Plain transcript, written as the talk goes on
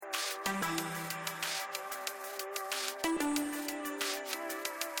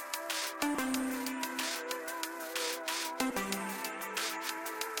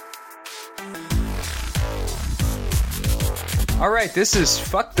All right, this is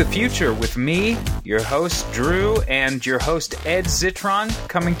Fuck the Future with me, your host Drew, and your host Ed Zitron,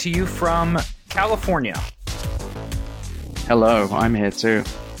 coming to you from California. Hello, I'm here too.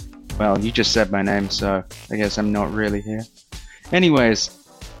 Well, you just said my name, so I guess I'm not really here. Anyways,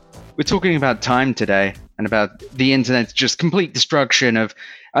 we're talking about time today, and about the internet's just complete destruction of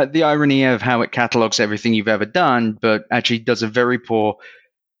the irony of how it catalogs everything you've ever done, but actually does a very poor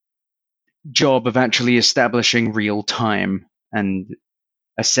job of actually establishing real time and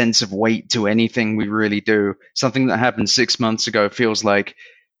a sense of weight to anything we really do. Something that happened 6 months ago feels like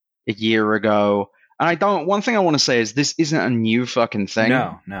a year ago. And one thing I want to say is this isn't a new fucking thing.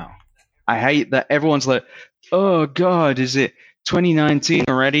 No. I hate that everyone's like, oh God, is it 2019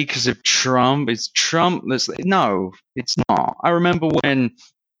 already because of Trump? It's Trump. No, it's not. I remember,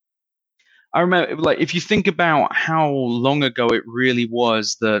 like, if you think about how long ago it really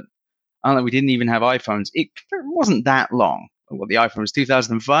was that, I don't know, we didn't even have iPhones. It wasn't that long. Well, the iPhone was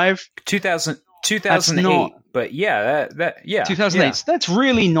 2005? 2008. But yeah, yeah. 2008. Yeah. That's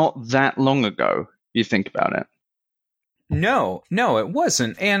really not that long ago, you think about it. No, it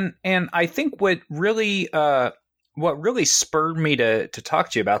wasn't. And I think what really spurred me to talk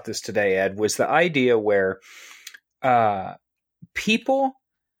to you about this today, Ed, was the idea where people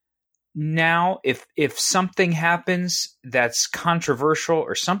now, if something happens that's controversial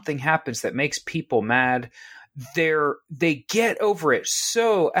or something happens that makes people mad, they get over it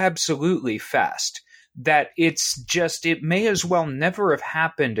so absolutely fast that it may as well never have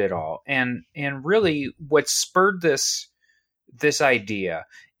happened at all. And really what spurred this idea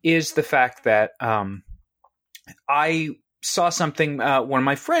is the fact that I saw something one of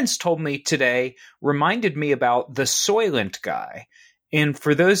my friends told me today, reminded me about the Soylent guy. And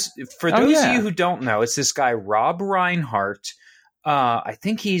for those of you who don't know, it's this guy Rob Reinhart. I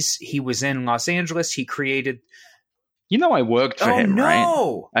think he was in Los Angeles. He created. I worked for him,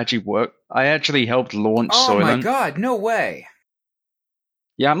 no. right? I actually helped launch Soylent. Oh my God, no way.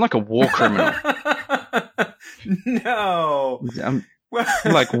 Yeah, I'm like a war criminal. No. I'm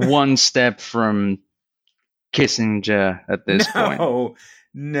like one step from Kissinger at this point.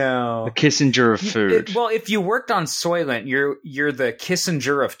 No. The Kissinger of food. Well, if you worked on Soylent, you're the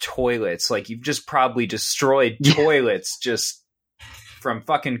Kissinger of toilets. Like, you've just probably destroyed toilets just from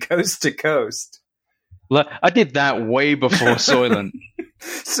fucking coast to coast. I did that way before Soylent.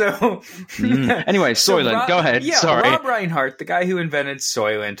 Anyway, Soylent, go ahead. Yeah, sorry. Rob Reinhart, the guy who invented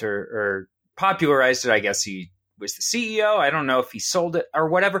Soylent or popularized it, I guess he was the CEO. I don't know if he sold it or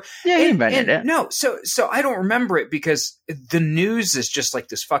whatever. Yeah, he invented it. No, so I don't remember it because the news is just like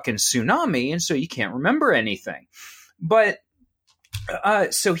this fucking tsunami, and so you can't remember anything. But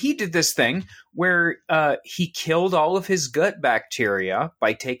so he did this thing where he killed all of his gut bacteria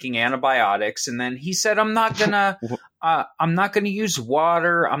by taking antibiotics, and then he said, "I'm not gonna use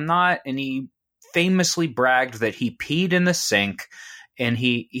water. And he famously bragged that he peed in the sink. And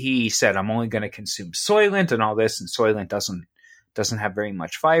he said, I'm only going to consume Soylent and all this. And Soylent doesn't have very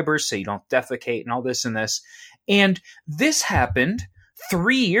much fiber, so you don't defecate and all this and this. And this happened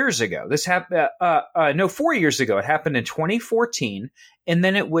 3 years ago. This happened, 4 years ago. It happened in 2014. And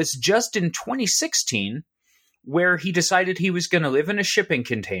then it was just in 2016 where he decided he was going to live in a shipping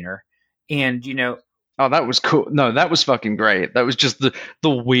container. And, oh, that was cool. No, that was fucking great. That was just the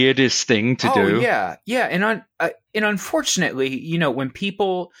weirdest thing to do. Yeah. And unfortunately, when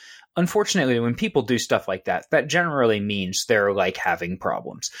people do stuff like that, that generally means they're like having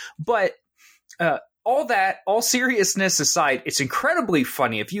problems. But all seriousness aside, it's incredibly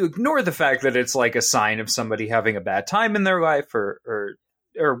funny if you ignore the fact that it's like a sign of somebody having a bad time in their life or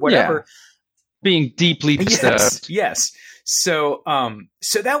whatever. Yeah. Being deeply disturbed. Yes. So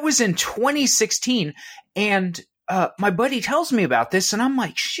that was in 2016, and my buddy tells me about this, and I'm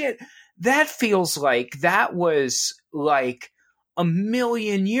like, shit, that feels like that was like a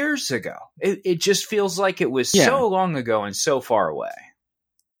million years ago. It just feels like it was so long ago and so far away.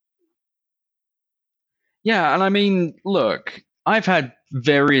 Yeah, and I mean, look, I've had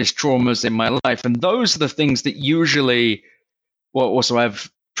various traumas in my life, and those are the things that usually, also have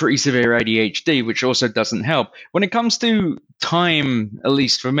pretty severe ADHD, which also doesn't help. When it comes to time, at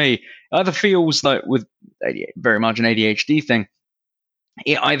least for me, it either feels like with very much an ADHD thing,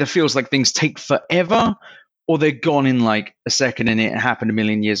 it either feels like things take forever or they're gone in like a second and it happened a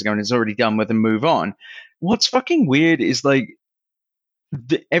million years ago and it's already done with and move on. What's fucking weird is like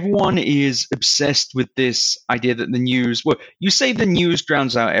everyone is obsessed with this idea that the news, you say the news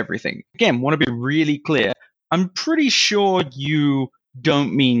drowns out everything. Again, want to be really clear. I'm pretty sure you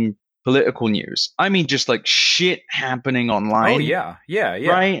don't mean political news. I mean just like shit happening online. Oh, yeah.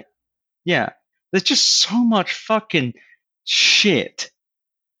 Right? Yeah. There's just so much fucking shit.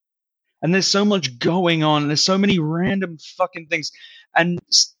 And there's so much going on. There's so many random fucking things. And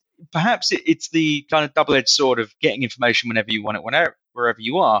perhaps it's the kind of double-edged sword of getting information whenever you want it, wherever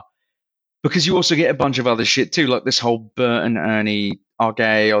you are. Because you also get a bunch of other shit too, like this whole Bert and Ernie are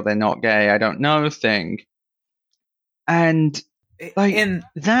gay or they're not gay, I don't know thing. And like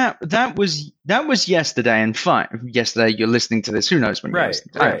that was yesterday, and fine. Yesterday you're listening to this. Who knows when you're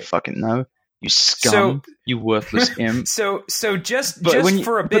listening? I don't fucking know. You scum, you worthless imp. So just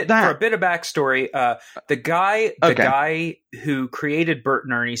for a bit of backstory, the guy who created Bert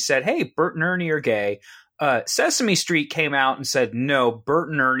and Ernie said, "Hey, Bert and Ernie are gay." Sesame Street came out and said, "No, Bert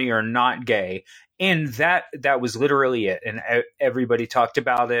and Ernie are not gay," and that was literally it. And everybody talked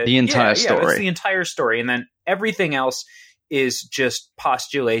about it. The entire story. Yeah, that's the entire story, and then everything else is just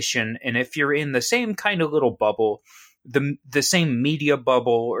postulation. And if you're in the same kind of little bubble, the same media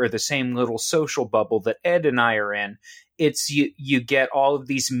bubble or the same little social bubble that Ed and I are in, it's you get all of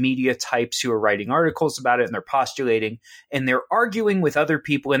these media types who are writing articles about it, and they're postulating and they're arguing with other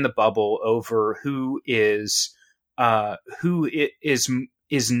people in the bubble over who is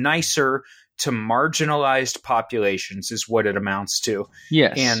nicer to marginalized populations is what it amounts to.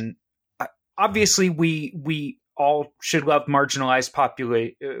 Yes. And obviously we all should love marginalized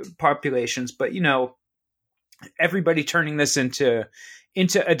populations, but everybody turning this into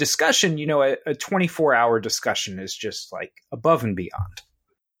a discussion, a 24-hour discussion is just like above and beyond.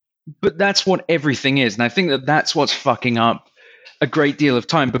 But that's what everything is. And I think that's what's fucking up a great deal of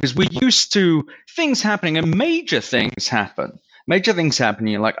time, because we're used to things happening and major things happen. Major things happen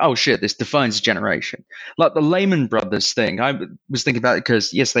and you're like, oh shit, this defines a generation. Like the Lehman Brothers thing. I was thinking about it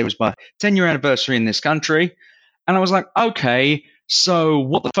because yesterday was my 10-year anniversary in this country. And I was like, okay, so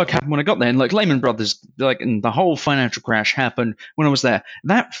what the fuck happened when I got there? And like Lehman Brothers, and the whole financial crash happened when I was there.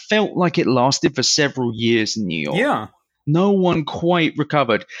 That felt like it lasted for several years in New York. Yeah. No one quite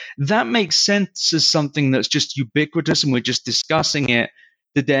recovered. That makes sense as something that's just ubiquitous and we're just discussing it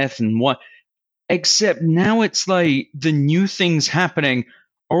to death and what. Except now it's like the new things happening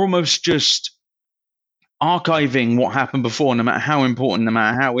are almost just archiving what happened before, no matter how important, no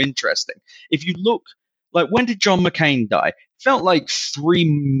matter how interesting. If you look, like, when did John McCain die? It felt like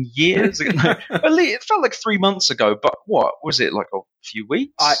 3 years ago. It felt like 3 months ago, but what was it, like a few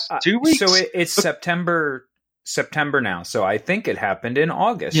weeks? 2 weeks? So it's September now, so I think it happened in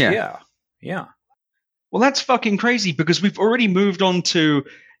August. Yeah. Well, that's fucking crazy, because we've already moved on to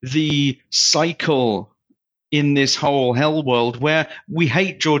the cycle in this whole hell world where we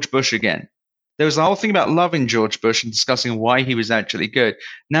hate George Bush again. There was the whole thing about loving George Bush and discussing why he was actually good.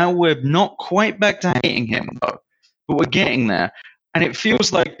 Now we're not quite back to hating him, though, but we're getting there. And it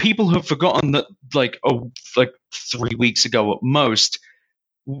feels like people have forgotten that, like 3 weeks ago at most,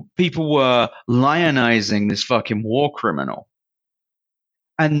 people were lionizing this fucking war criminal.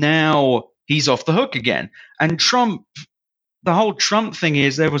 And now he's off the hook again. And Trump, the whole Trump thing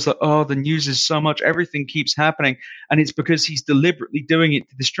is, there was like, oh, the news is so much, everything keeps happening, and it's because he's deliberately doing it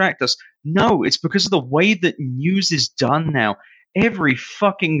to distract us. No, it's because of the way that news is done now. Every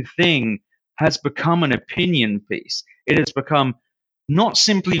fucking thing has become an opinion piece. It has become not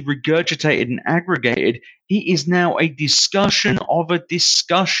simply regurgitated and aggregated. It is now a discussion of a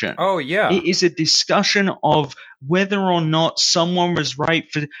discussion. Oh, yeah. It is a discussion of whether or not someone was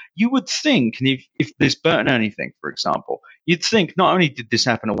right for. You would think, and if this Bert and Ernie thing, for example, you'd think not only did this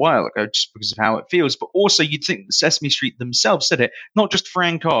happen a while ago just because of how it feels, but also you'd think that Sesame Street themselves said it, not just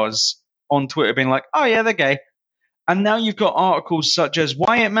Frank Oz on Twitter being like, oh yeah, they're gay. And now you've got articles such as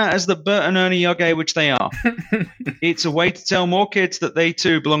why it matters that Bert and Ernie are gay, which they are. It's a way to tell more kids that they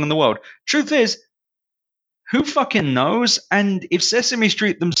too belong in the world. Truth is, who fucking knows? And if Sesame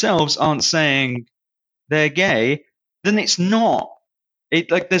Street themselves aren't saying they're gay, then it's not.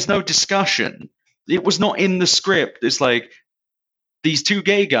 There's no discussion. It was not in the script. It's like these two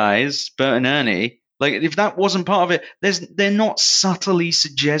gay guys, Bert and Ernie. Like, if that wasn't part of it, they're not subtly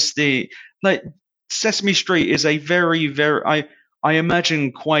suggesting. Like, Sesame Street is a very, very, I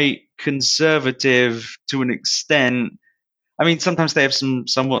imagine, quite conservative to an extent. I mean, sometimes they have some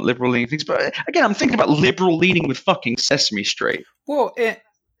somewhat liberal leaning things, but again, I'm thinking about liberal leaning with fucking Sesame Street. Well,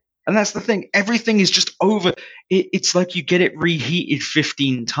 and that's the thing. Everything is just over. It's like you get it reheated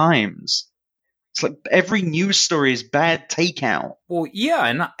 15 times. It's like every news story is bad takeout. Well,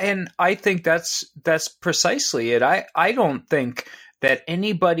 yeah, and I think that's precisely it. I don't think that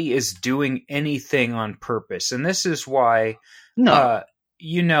anybody is doing anything on purpose, and this is why. No.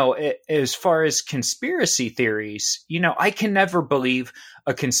 as far as conspiracy theories, I can never believe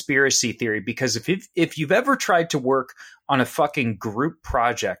a conspiracy theory, because if you've ever tried to work on a fucking group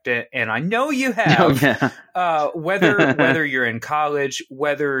project, and I know you have, whether you're in college,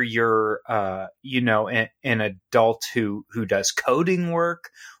 whether you're an adult who does coding work,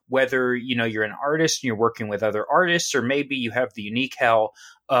 whether you're an artist and you're working with other artists, or maybe you have the unique hell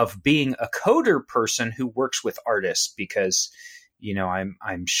of being a coder person who works with artists, because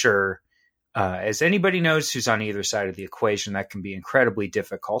I'm sure, as anybody knows who's on either side of the equation, that can be incredibly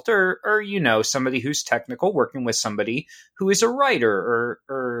difficult. Or somebody who's technical working with somebody who is a writer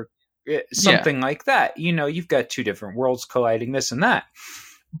or something like that. You've got two different worlds colliding, this and that.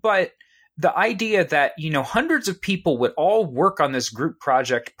 But the idea that, hundreds of people would all work on this group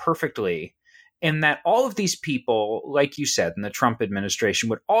project perfectly, and that all of these people, like you said, in the Trump administration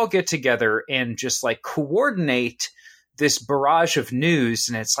would all get together and just like coordinate this barrage of news,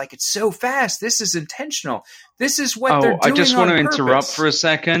 and it's so fast. This is intentional. This is what they're doing. I just want to purpose. Interrupt for a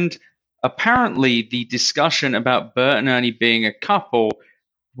second. Apparently, the discussion about Bert and Ernie being a couple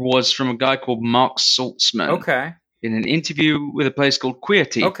was from a guy called Mark Saltzman. Okay. In an interview with a place called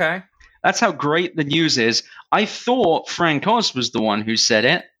Queerty. Okay. That's how great the news is. I thought Frank Oz was the one who said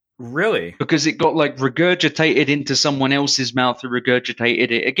it. Really? Because it got regurgitated into someone else's mouth, who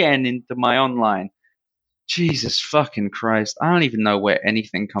regurgitated it again into my online. Jesus fucking Christ. I don't even know where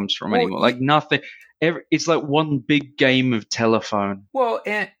anything comes from anymore. Nothing. It's like one big game of telephone. Well,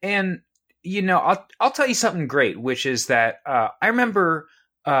 and I'll tell you something great, which is that I remember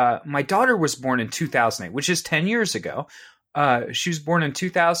my daughter was born in 2008, which is 10 years ago. She was born in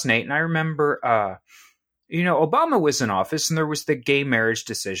 2008, and I remember, Obama was in office, and there was the gay marriage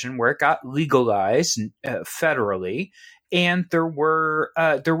decision where it got legalized federally, and there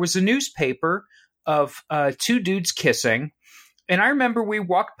was a newspaper of two dudes kissing, and I remember we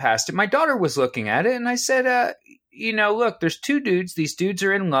walked past it. My daughter was looking at it, and I said, look, there's two dudes. These dudes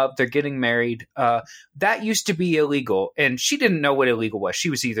are in love. They're getting married. That used to be illegal, and she didn't know what illegal was. She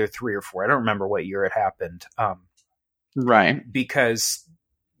was either 3 or 4. I don't remember what year it happened. Right. Because,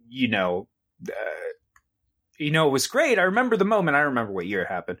 it was great. I remember the moment. I remember what year it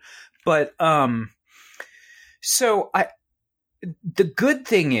happened. But, the good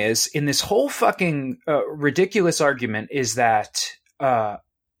thing is, in this whole fucking ridiculous argument, is that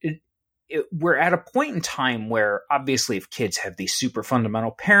we're at a point in time where, obviously, if kids have these super fundamental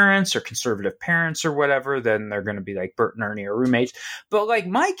parents or conservative parents or whatever, then they're going to be like Bert and Ernie or roommates. But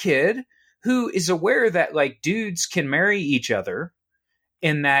my kid, who is aware that dudes can marry each other,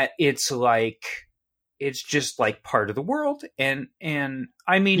 and that it's just part of the world, and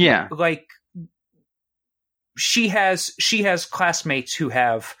I mean, yeah. She has classmates who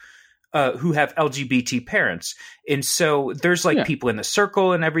have LGBT parents, and so there's people in the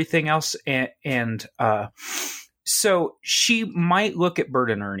circle and everything else, and so she might look at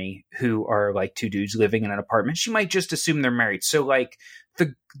Bert and Ernie, who are two dudes living in an apartment. She might just assume they're married. So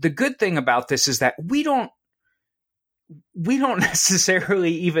the good thing about this is that we don't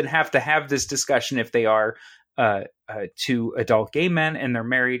necessarily even have to have this discussion if they are two adult gay men and they're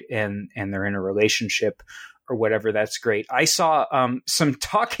married and they're in a relationship or whatever. That's great. I saw some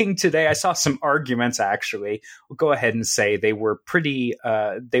talking today. I saw some arguments, actually. We'll go ahead and say they were pretty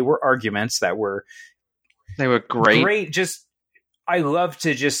they were arguments that were great. I love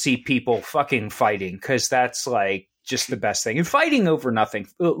to just see people fucking fighting, because that's just the best thing. And fighting over nothing,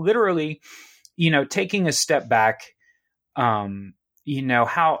 literally, taking a step back. How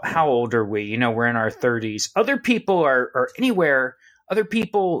old are we? We're in our 30s. Other people are anywhere. Other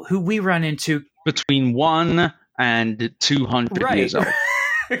people who we run into between 1 and 200 years old.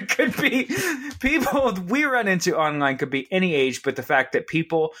 It could be people we run into online, could be any age, but the fact that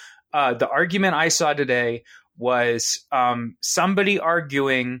people, the argument I saw today was somebody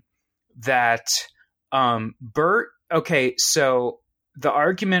arguing that Bert, okay, so the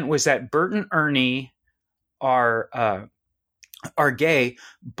argument was that Bert and Ernie are gay,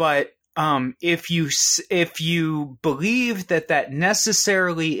 but if you believe that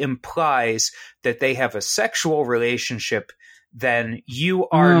necessarily implies that they have a sexual relationship, then you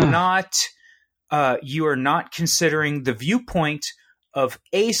are not considering the viewpoint of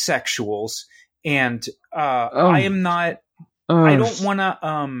asexuals. And I am not. I don't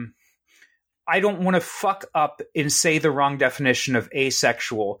want to fuck up and say the wrong definition of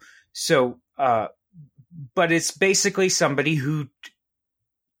asexual. So, but it's basically somebody who.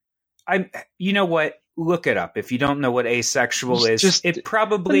 You know what? Look it up if you don't know what asexual is. It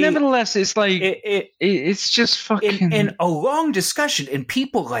probably. But nevertheless, it's it's just fucking in a long discussion, and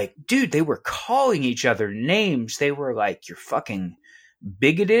people dude, they were calling each other names. They were like, "You're fucking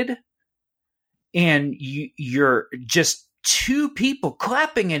bigoted, and you're just two people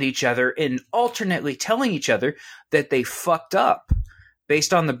clapping at each other and alternately telling each other that they fucked up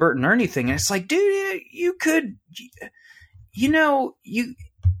based on the Bert and Ernie thing. And it's like, dude, you could,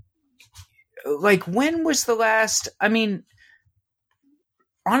 like, when was the last, I mean,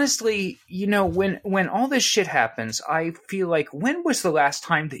 honestly, when all this shit happens, I feel like, when was the last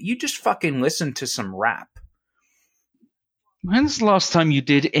time that you just fucking listened to some rap? When's the last time you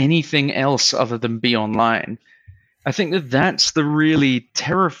did anything else other than be online? I think that's the really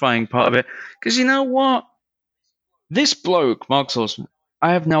terrifying part of it. Because you know what? This bloke, Mark Saltzman,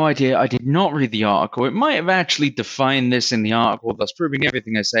 I have no idea. I did not read the article. It might have actually defined this in the article, thus proving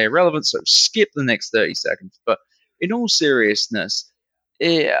everything I say irrelevant, so skip the next 30 seconds. But in all seriousness,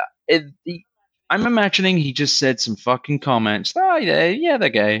 I'm imagining he just said some fucking comments. Oh, yeah, they're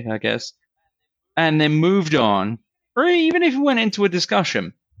gay, I guess. And then moved on. Or even if he went into a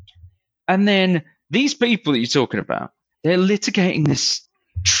discussion. And then these people that you're talking about, they're litigating this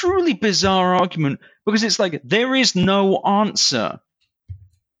truly bizarre argument because it's like there is no answer.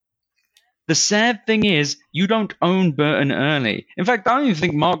 The sad thing is you don't own Bert and Ernie. In fact, I don't even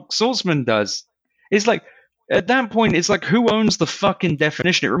think Mark Saltzman does. It's like, at that point, it's like, who owns the fucking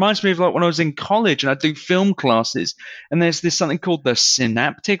definition? It reminds me of like when I was in college and I do film classes and there's this something called the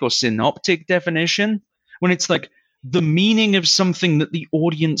synaptic or synoptic definition when it's like the meaning of something that the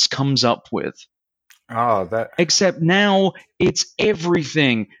audience comes up with. Oh, that. Except now it's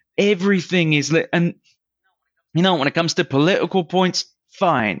everything. Everything is and when it comes to political points,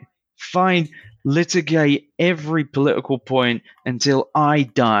 fine, litigate every political point until I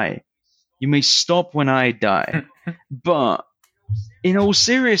die. You may stop when I die. But in all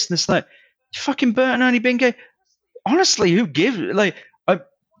seriousness, like, fucking Bert and Ernie being gay, honestly, who gives? Like,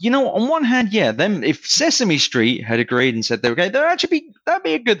 on one hand, yeah, them, if Sesame Street had agreed and said they were gay, that'd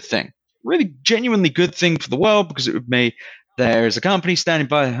be a good thing. Really genuinely good thing for the world because it would make there's a company standing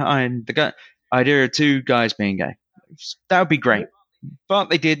behind the idea of two guys being gay. That would be great.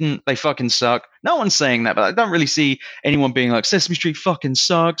 But they didn't. They fucking suck. No one's saying that, but I don't really see anyone being like, Sesame Street fucking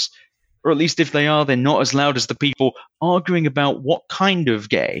sucks. Or at least if they are, they're not as loud as the people arguing about what kind of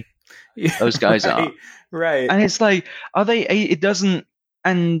gay those guys are. Right. And it's like, are they, it doesn't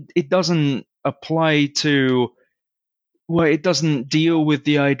apply to, well, it doesn't deal with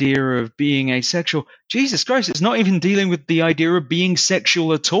the idea of being asexual. Jesus Christ, it's not even dealing with the idea of being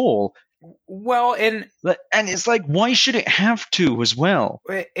sexual at all. Well, and it's like, why should it have to as well?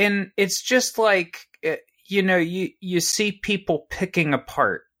 And it's just like, you see people picking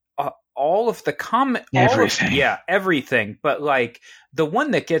apart all of the comment, everything. Everything. But like the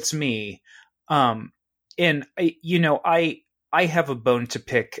one that gets me, and I have a bone to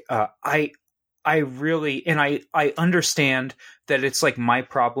pick. I really, and I understand that it's like my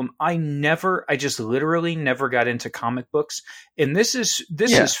problem. I just literally never got into comic books. And this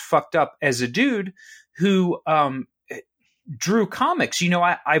is fucked up as a dude who, drew comics.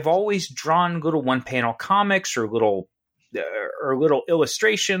 I've always drawn little one panel comics or little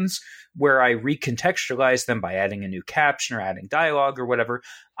illustrations where I recontextualize them by adding a new caption or adding dialogue or whatever.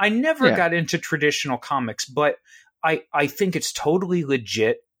 I never got into traditional comics, but I think it's totally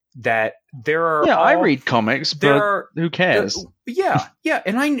legit that there are. Yeah, I read comics, but who cares? Yeah.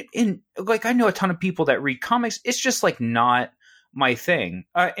 And I know a ton of people that read comics. It's just like not my thing.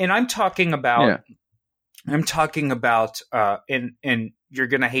 And I'm talking about, and you're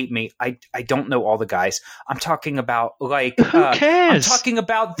going to hate me. I don't know all the guys. I'm talking about like, who cares? I'm talking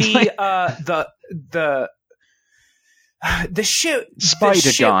about the shit,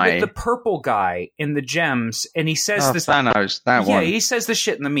 guy with the purple guy in the gems. And he says this, Thanos, that one. Yeah, he says the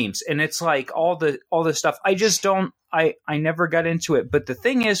shit in the memes and it's like all the stuff. I just don't, I never got into it. But the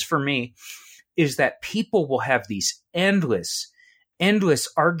thing is for me is that people will have these endless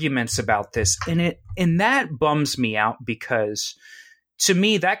arguments about this. And that bums me out because to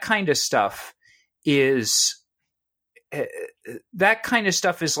me, that kind of stuff is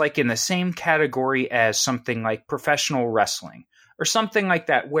like in the same category as something like professional wrestling or something like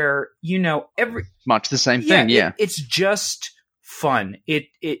that, where, much the same thing. Yeah. It's just fun.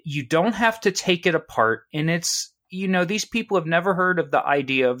 You don't have to take it apart. And it's, these people have never heard of the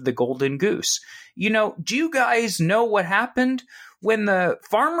idea of the golden goose. Do you guys know what happened when the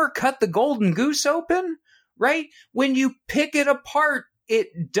farmer cut the golden goose open? Right? When you pick it apart,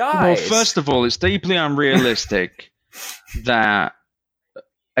 it dies. Well, first of all, it's deeply unrealistic that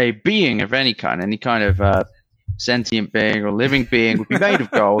a being of any kind of sentient being or living being would be made of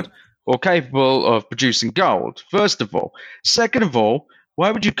gold or capable of producing gold, first of all. Second of all,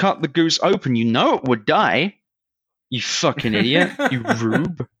 why would you cut the goose open? You know it would die. You fucking idiot, you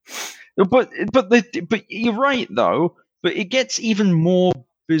rube. But you're right though. But it gets even more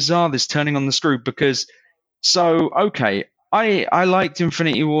bizarre, this turning on the screw, because okay, I liked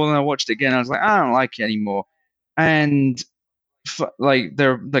Infinity War and I watched it again. I was like, I don't like it anymore, and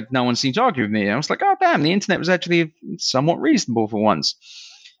no one seemed to argue with me. I was like, oh damn, the internet was actually somewhat reasonable for once.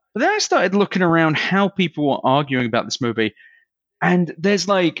 But then I started looking around how people were arguing about this movie, and there's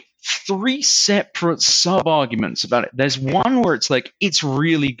like 3 separate sub-arguments about it. There's one where it's like, it's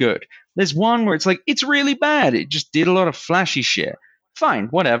really good. There's one where it's like, it's really bad. It just did a lot of flashy shit. Fine,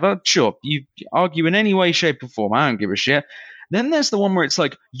 whatever, sure. You argue in any way, shape, or form. I don't give a shit. Then there's the one where it's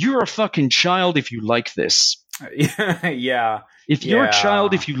like, you're a fucking child if you like this. Yeah. If you're a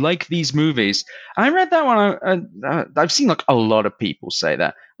child, if you like these movies. I read that one. I've seen like a lot of people say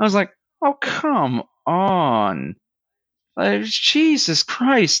that. I was like, oh, come on. Jesus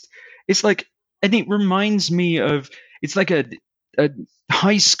Christ. It's like, and it reminds me of, it's like a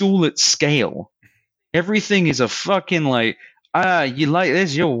high school at scale. Everything is a fucking like, you like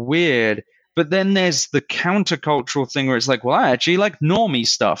this, you're weird. But then there's the countercultural thing where it's like, well, I actually like normie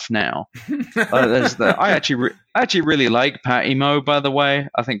stuff now. I actually really like Patty Mo, by the way.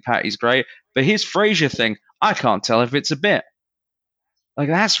 I think Patty's great. But his Frasier thing, I can't tell if it's a bit. Like,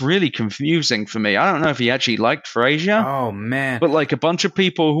 that's really confusing for me. I don't know if he actually liked Frasier. Oh, man. But, like, a bunch of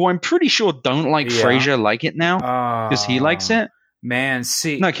people who I'm pretty sure don't like Frasier like it now because he likes it. Man,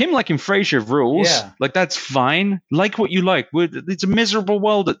 see. Like, him liking Frasier rules. Yeah. Like, that's fine. Like what you like. It's a miserable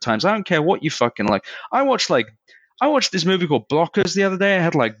world at times. I don't care what you fucking like. I watched this movie called Blockers the other day. It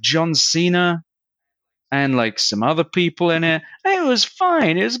had, like, John Cena and, like, some other people in it. And it was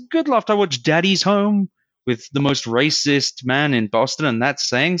fine. It was a good laugh. I watched Daddy's Home with the most racist man in Boston, and that's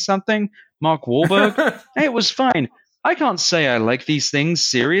saying something, Mark Wahlberg. It was fine. I can't say I like these things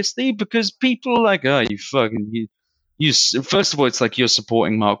seriously because people are like, oh, you fucking... You first of all, it's like you're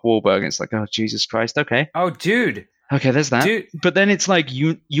supporting Mark Wahlberg, and it's like, oh, Jesus Christ, okay. Oh, dude. Okay, there's that. Dude. But then it's like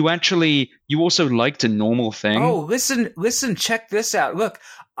you also liked a normal thing. Oh, listen, check this out. Look,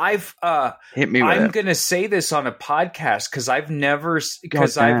 Hit me with I'm it. going to say this on a podcast because I've never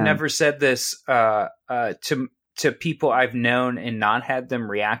said this to people I've known and not had them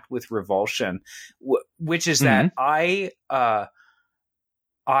react with revulsion, which is that I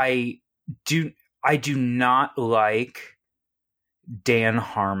do not like Dan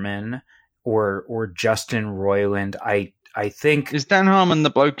Harmon or Justin Roiland. I think is Dan Harmon the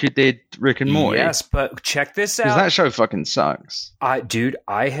bloke who did Rick and Morty? Yes, but check this out. Because that show fucking sucks. Dude,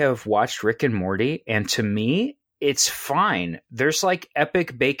 I have watched Rick and Morty, and to me, it's fine. There's like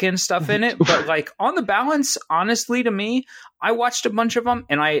epic bacon stuff in it, but like on the balance, honestly, to me, I watched a bunch of them,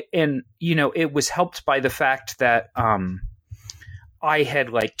 and it was helped by the fact that I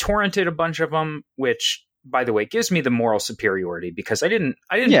had like torrented a bunch of them, which, by the way, gives me the moral superiority because I didn't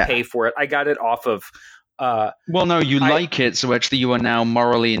pay for it. I got it off of. Well, no, you like it, so actually you are now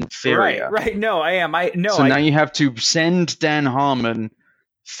morally inferior. Right. No, I am. Now you have to send Dan Harmon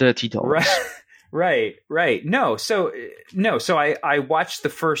 $30. Right. No, so I watched the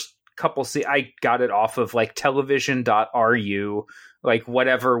first couple. I got it off of like television.ru, like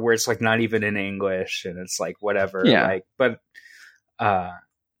whatever, where it's like not even in English, and it's like whatever. Yeah. Like, but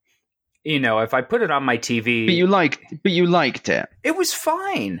if I put it on my TV, but you liked it. It was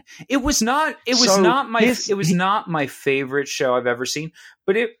fine. It was not not my favorite show I've ever seen,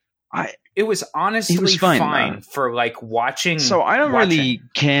 but it was honestly fine for like watching. So I don't really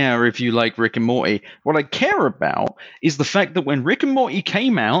care if you like Rick and Morty. What I care about is the fact that when Rick and Morty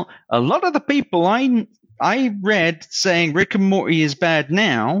came out, a lot of the people I read saying Rick and Morty is bad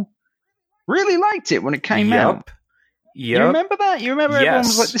now really liked it when it came out. Yep. You remember that? You remember everyone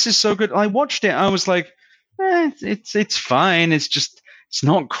was like, this is so good. I watched it. I was like, it's fine. It's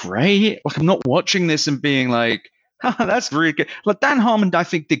not great. Like, I'm not watching this and being like, oh, that's really good. Like, Dan Harmon, I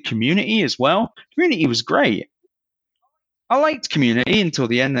think, did Community as well. Community was great. I liked Community until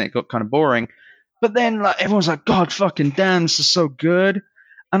the end, and it got kind of boring. But then like everyone's like, God fucking damn, this is so good.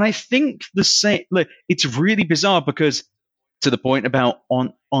 And I think the same, like, it's really bizarre because to the point about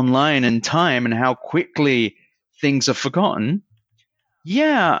online and time and how quickly things are forgotten.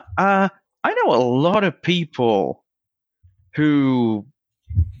 Yeah, I know a lot of people who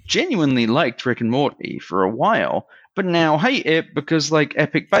genuinely liked Rick and Morty for a while, but now hate it because like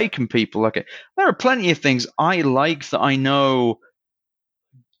epic bacon people like it. There are plenty of things I like that I know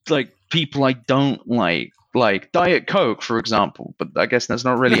like people I don't like Diet Coke, for example, but I guess that's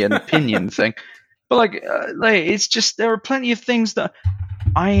not really an opinion thing. But like it's just there are plenty of things that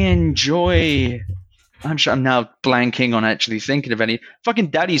I enjoy I'm sure I'm now blanking on actually thinking of any. Fucking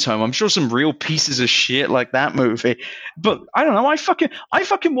Daddy's Home. I'm sure some real pieces of shit like that movie. But I don't know. I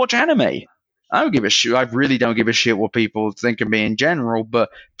fucking watch anime. I don't give a shit. I really don't give a shit what people think of me in general. But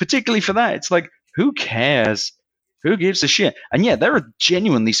particularly for that, it's like, who cares? Who gives a shit? And yeah, there are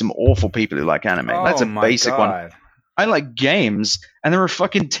genuinely some awful people who like anime. That's a basic one. I like games, and there are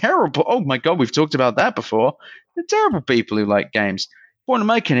fucking terrible. Oh my god, we've talked about that before. There are terrible people who like games. The point I'm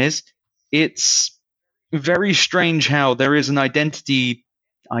making is, it's very strange how there is an identity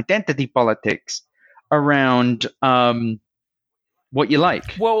politics around what you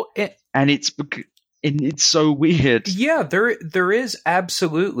like. Well, and it's so weird. Yeah, there is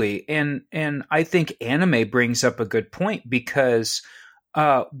absolutely, and I think anime brings up a good point, because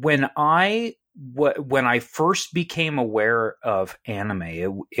when I first became aware of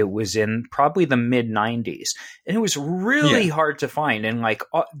anime, it was in probably the mid 90s, and it was really hard to find, and like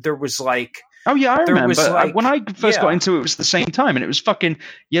there was like. Oh yeah, I remember. When I first got into it, it was the same time, and it was fucking.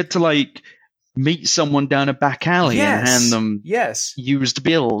 You had to like meet someone down a back alley and hand them used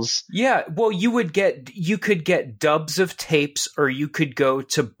bills. Yeah, well, you could get dubs of tapes, or you could go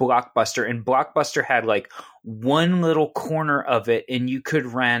to Blockbuster, and Blockbuster had like one little corner of it, and you could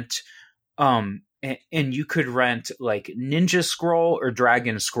rent like Ninja Scroll or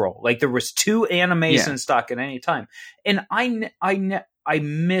Dragon Scroll. Like there was two animes in stock at any time, and I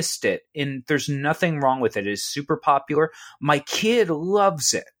missed it, and there's nothing wrong with it. It is super popular. My kid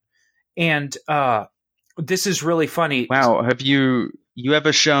loves it. And this is really funny. Wow, have you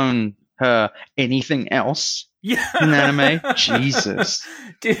ever shown her anything else in anime? Jesus.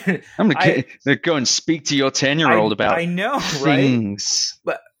 Dude, I'm going to go and speak to your 10-year-old about I know, things.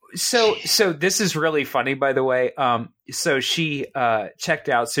 Right? But So this is really funny, by the way. So she checked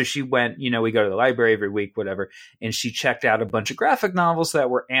out. So she went. We go to the library every week, whatever, and she checked out a bunch of graphic novels that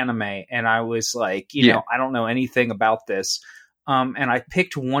were anime. And I was like, I don't know anything about this. And I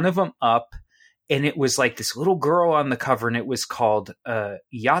picked one of them up, and it was like this little girl on the cover, and it was called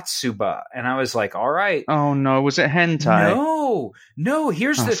Yatsuba. And I was like, all right. Oh no, was it hentai? No.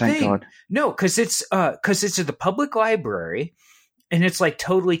 Here's the thing. God. No, because it's at the public library. And it's like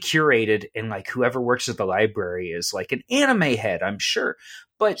totally curated, and like whoever works at the library is like an anime head, I'm sure.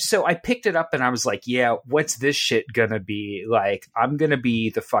 But so I picked it up, and I was like, yeah, what's this shit gonna be? Like, I'm gonna be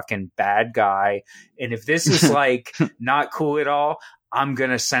the fucking bad guy. And if this is like not cool at all, I'm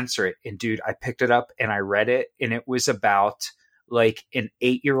gonna censor it. And dude, I picked it up and I read it, and it was about like an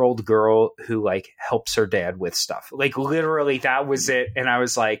 8-year-old girl who like helps her dad with stuff. Like literally that was it. And I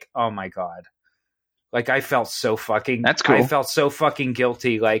was like, oh my God. Like I felt so fucking. That's cool. I felt so fucking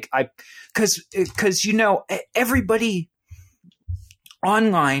guilty. Like because everybody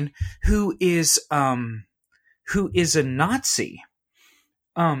online who is a Nazi.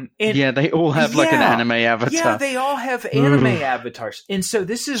 And they all have like an anime avatar. Yeah, they all have anime avatars. And so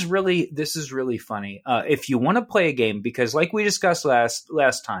this is really funny. If you want to play a game, because like we discussed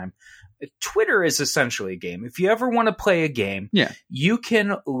last time, Twitter is essentially a game. If you ever want to play a game, you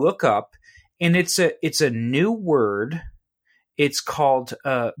can look up. And it's a new word. It's called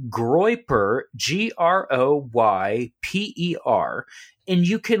Groyper, Groyper, and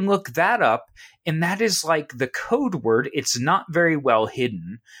you can look that up. And that is like the code word. It's not very well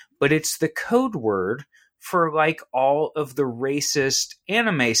hidden, but it's the code word for like all of the racist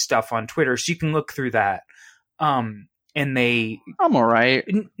anime stuff on Twitter. So you can look through that. And I'm all right.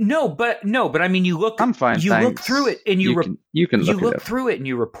 No, but I mean, you look. I'm fine. You thanks. look through it, and you look through it, and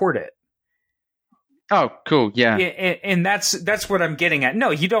you report it. Oh, cool. Yeah. And that's what I'm getting at.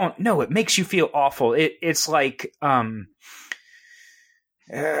 No, you don't. No, it makes you feel awful. It's like,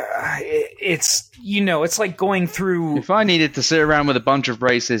 it's, it's like going through. If I needed to sit around with a bunch of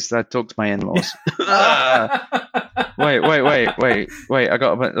racists, I'd talk to my in-laws. Wait. I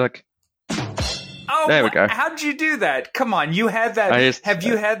got like. Oh, there we go. How did you do that? Come on. You had that. Have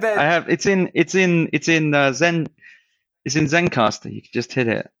you had that? I have. It's in Zen. It's in Zencaster. You can just hit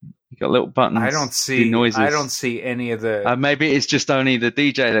it. You got little buttons. I don't see noises. I don't see any of the. Maybe it's just only the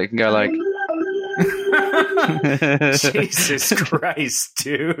DJ that can go like. Jesus Christ,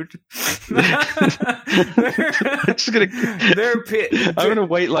 dude! I'm gonna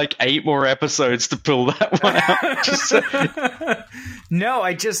wait like 8 more episodes to pull that one out. No,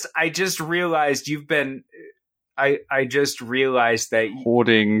 I just realized you've been. I just realized that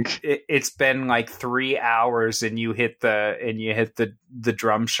hoarding. It's been like 3 hours, and you hit the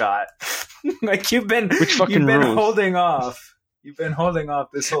drum shot. Like you've been holding off. You've been holding off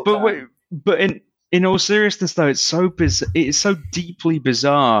this whole time. But in all seriousness, though, it's so deeply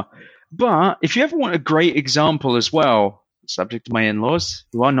bizarre. But if you ever want a great example as well, subject to my in-laws,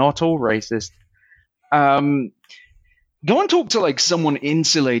 who are not all racist, Go and talk to like someone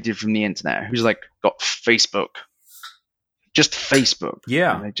insulated from the internet who's like got Facebook. Just Facebook.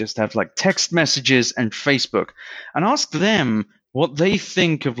 Yeah. And they just have like text messages and Facebook. And ask them what they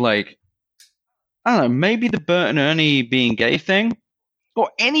think of like, I don't know, maybe the Bert and Ernie being gay thing, or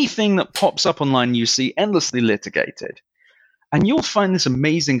anything that pops up online you see endlessly litigated. And you'll find this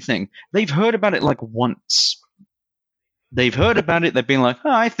amazing thing. They've heard about it like once. They've heard about it, they've been like,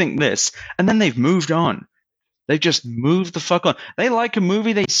 oh, I think this. And then they've moved on. They've just moved the fuck on. They like a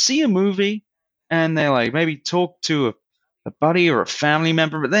movie, they see a movie, and they like maybe talk to a buddy or a family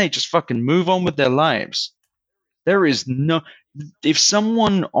member, but they just fucking move on with their lives. There is no... If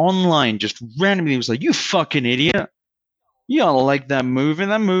someone online just randomly was like, you fucking idiot, you don't like that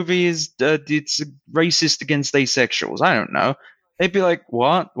movie is it's racist against asexuals, I don't know, they'd be like,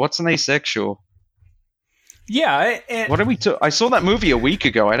 what? What's an asexual? Yeah, what are we I saw that movie a week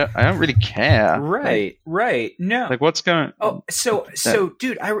ago. I don't really care. Right. No. Like, what's going? Oh, so,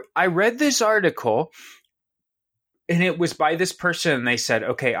 dude, I read this article, and it was by this person, and they said,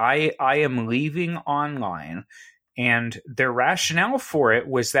 okay, I am leaving online, and their rationale for it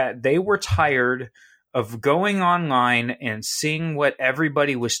was that they were tired of going online and seeing what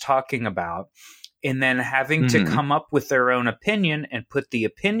everybody was talking about, and then having to come up with their own opinion and put the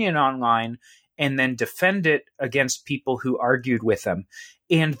opinion online and then defend it against people who argued with them.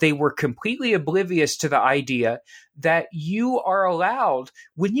 And they were completely oblivious to the idea that you are allowed,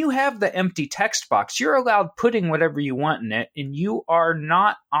 when you have the empty text box, you're allowed putting whatever you want in it, and you are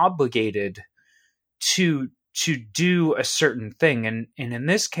not obligated to do a certain thing. And in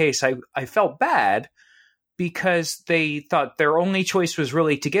this case, I felt bad because they thought their only choice was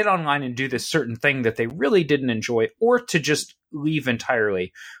really to get online and do this certain thing that they really didn't enjoy, or to just leave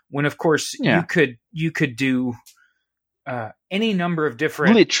entirely. When, of course, you could do any number of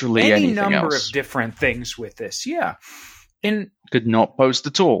different, literally any anything number else. of different things with this. Yeah, and could not post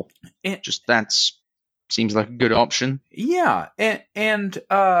at all. Just seems like a good option. Yeah, and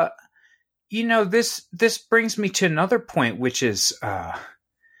you know, this brings me to another point, which is,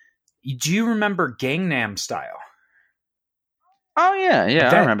 do you remember Gangnam Style? Oh yeah,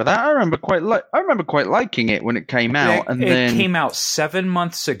 I remember that. I remember quite liking it when it came out, and then it came out 7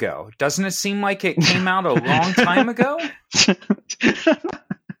 months ago. Doesn't it seem like it came out a long time ago?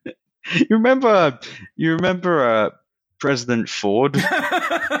 You remember President Ford?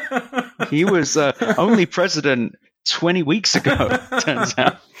 He was only president 20 weeks ago. Turns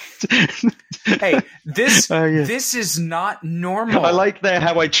out. Hey, this is not normal. I like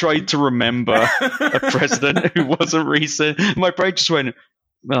how I tried to remember a president who wasn't recent. My brain just went,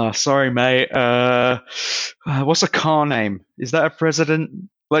 oh, sorry, mate. What's a car name? Is that a president?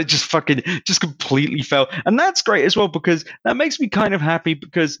 Like, just completely fell. And that's great as well, because that makes me kind of happy,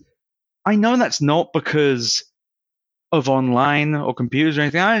 because I know that's not because of online or computers or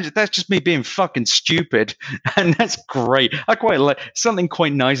anything. That's just me being fucking stupid. And that's great. I quite like something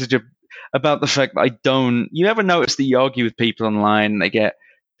quite nice about the fact that you ever notice that you argue with people online and they get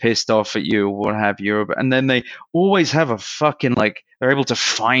pissed off at you or what have you, and then they always have a fucking, like, they're able to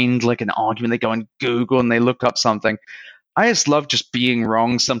find like an argument. They go on Google and they look up something. I just love just being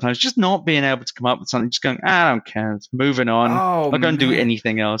wrong sometimes, just not being able to come up with something, just going, I don't care, it's moving on. I'm not going to do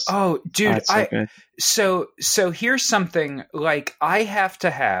anything else. Oh, dude, so here's something, like, I have to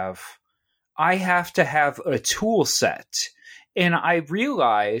have a tool set. And I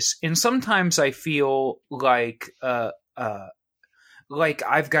realize, and sometimes I feel like I've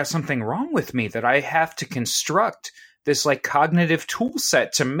got something wrong with me, that I have to construct this like cognitive tool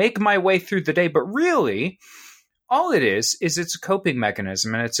set to make my way through the day. But really, all it is it's a coping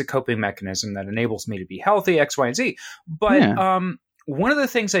mechanism, and it's a coping mechanism that enables me to be healthy, X, Y, and Z. But one of the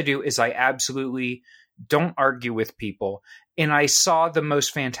things I do is I absolutely don't argue with people. And I saw the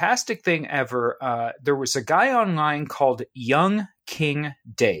most fantastic thing ever. There was a guy online called Young King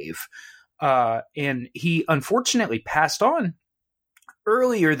Dave. And he unfortunately passed on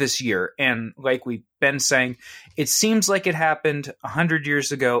earlier this year. And like we've been saying, it seems like it happened 100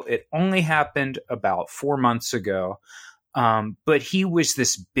 years ago. It only happened about 4 months ago. But he was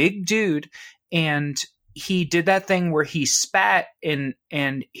this big dude, and he did that thing where he spat and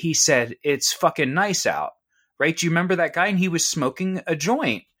he said, "It's fucking nice out." Right? Do you remember that guy? And he was smoking a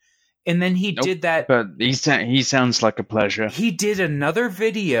joint. And then he did that. But he sounds like a pleasure. He did another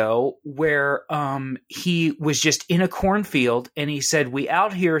video where he was just in a cornfield, and he said, "We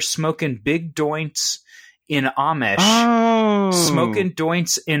out here smoking big joints in Amish. Oh, Smoking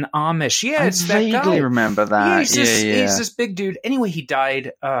joints in Amish. Yeah, it's that guy. I vaguely remember that. Yeah, he's this big dude. Anyway, he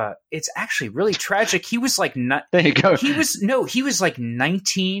died. It's actually really tragic. He was like there you go. He was like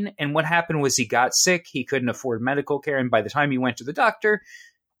 19, and what happened was he got sick. He couldn't afford medical care, and by the time he went to the doctor,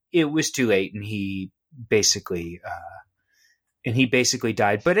 it was too late, and he basically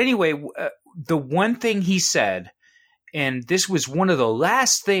died. But anyway, the one thing he said, and this was one of the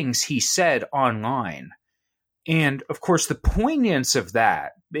last things he said online. And, of course, the poignance of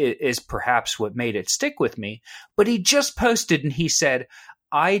that is perhaps what made it stick with me. But he just posted and he said,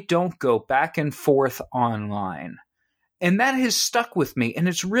 I don't go back and forth online. And that has stuck with me. And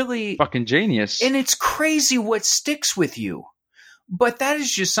it's really fucking genius. And it's crazy what sticks with you. But that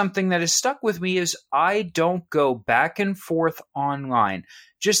is just something that has stuck with me is I don't go back and forth online.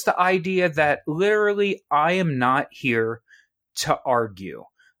 Just the idea that literally I am not here to argue.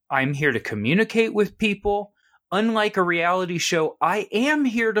 I'm here to communicate with people. Unlike a reality show, I am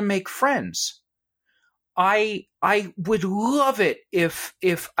here to make friends. I would love it if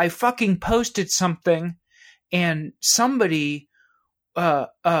I fucking posted something and somebody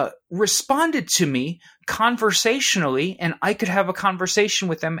responded to me conversationally and I could have a conversation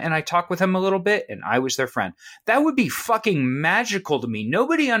with them and I talk with them a little bit and I was their friend. That would be fucking magical to me.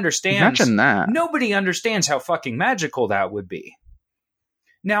 Nobody understands. Imagine that. Nobody understands how fucking magical that would be.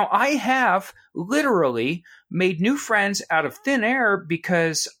 Now, I have literally made new friends out of thin air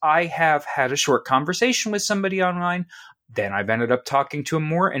because I have had a short conversation with somebody online. Then I've ended up talking to them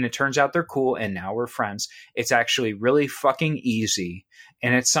more, and it turns out they're cool, and now we're friends. It's actually really fucking easy,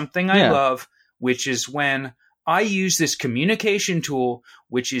 and it's something I love, which is when I use this communication tool,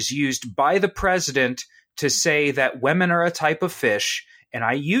 which is used by the president to say that women are a type of fish, and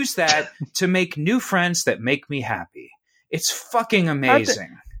I use that to make new friends that make me happy. It's fucking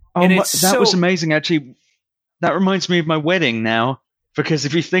amazing. That was amazing, actually. That reminds me of my wedding now, because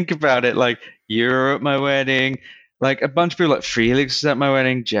if you think about it, like, you're at my wedding, like, a bunch of people, like, Felix was at my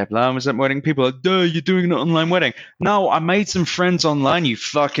wedding, Jeb Lam was at my wedding, people are like, duh, you're doing an online wedding. No, I made some friends online, you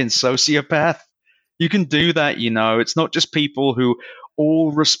fucking sociopath. You can do that, you know. It's not just people who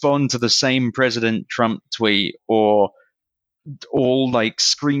all respond to the same President Trump tweet or all like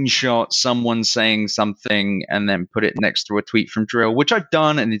screenshot someone saying something and then put it next to a tweet from Drill, which I've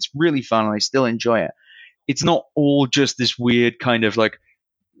done and it's really fun and I still enjoy it. It's not all just this weird kind of like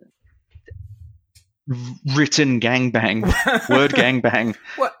written gangbang, word gangbang.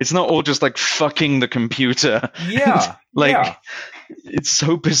 What? It's not all just like fucking the computer. Yeah. Like, it's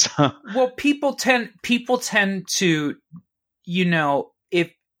so bizarre. Well, people tend to, you know,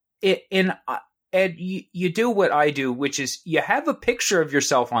 Ed, you do what I do, which is you have a picture of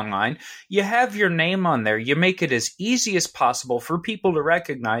yourself online, you have your name on there, you make it as easy as possible for people to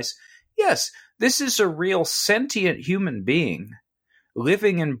recognize, yes, this is a real sentient human being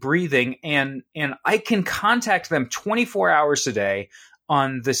living and breathing, and I can contact them 24 hours a day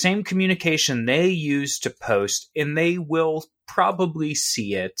on the same communication they use to post, and they will probably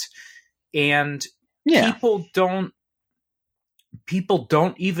see it. And people don't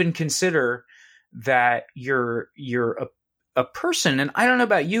even consider that you're a person. And I don't know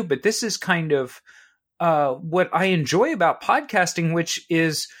about you, but this is kind of what I enjoy about podcasting, which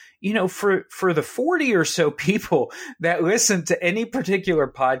is, you know, for the 40 or so people that listen to any particular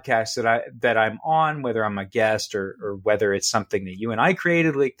podcast that I'm on, whether I'm a guest or whether it's something that you and I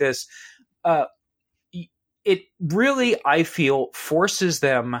created like this, it really, I feel, forces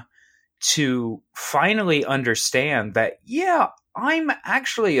them to finally understand that, yeah, I'm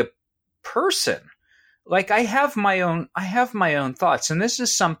actually a person. Like, I have my own thoughts. And this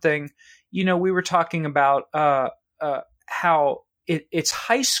is something, you know, we were talking about how it's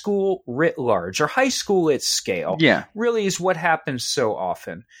high school writ large, or high school at scale. Yeah. Really is what happens so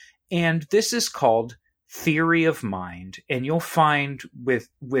often. And this is called theory of mind. And you'll find with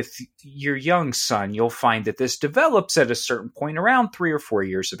your young son, you'll find that this develops at a certain point around 3 or 4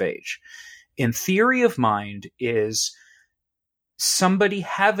 years of age. And theory of mind is somebody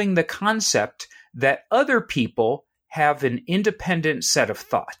having the concept that other people have an independent set of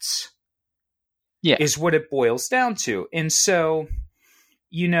thoughts. Yeah. Is what it boils down to. And so,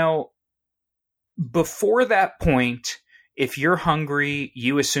 you know, before that point, if you're hungry,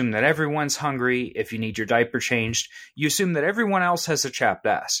 you assume that everyone's hungry. If you need your diaper changed, you assume that everyone else has a chapped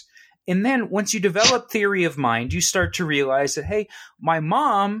ass. And then once you develop theory of mind, you start to realize that, hey, my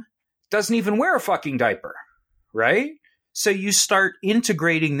mom doesn't even wear a fucking diaper, right? So you start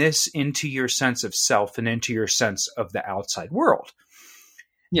integrating this into your sense of self and into your sense of the outside world.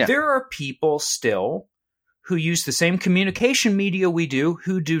 Yeah. There are people still who use the same communication media we do,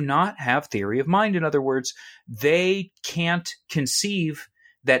 who do not have theory of mind. In other words, they can't conceive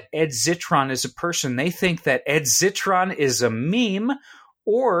that Ed Zitron is a person. They think that Ed Zitron is a meme,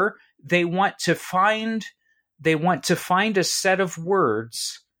 or they want to find a set of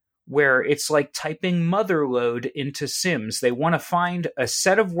words where it's like typing motherlode into Sims. They want to find a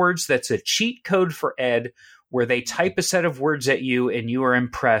set of words that's a cheat code for Ed, where they type a set of words at you and you are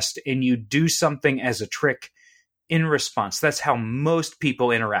impressed and you do something as a trick in response. That's how most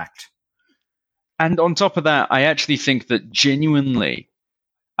people interact. And on top of that, I actually think that genuinely,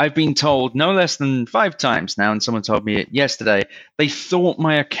 I've been told no less than 5 times now, and someone told me it yesterday, they thought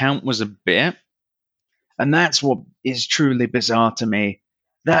my account was a bit. And that's what is truly bizarre to me.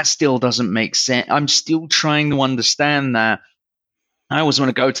 That still doesn't make sense. I'm still trying to understand that. I always want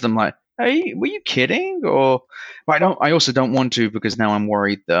to go to them like, hey, were you kidding? Or but I also don't want to, because now I'm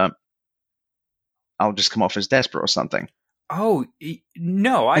worried that I'll just come off as desperate or something. Oh,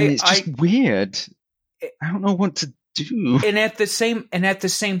 no. It's just weird. I don't know what to do. And at the same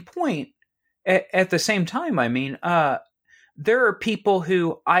time, I mean, there are people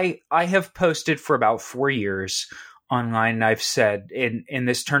who I have posted for about 4 years online, and I've said, and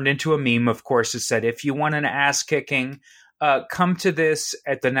this turned into a meme, of course. It said, if you want an ass kicking, come to this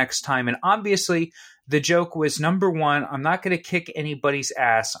at the next time. And obviously, the joke was, number one, I'm not going to kick anybody's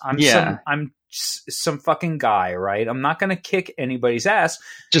ass. I'm some fucking guy, right? I'm not going to kick anybody's ass.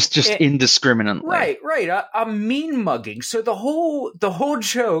 Just indiscriminately. Right. I'm mean mugging. So the whole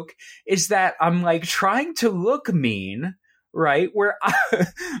joke is that I'm like trying to look mean, right? Where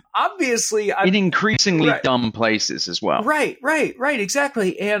obviously I'm in increasingly dumb places as well. Right,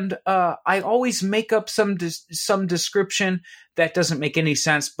 exactly. And I always make up some description that doesn't make any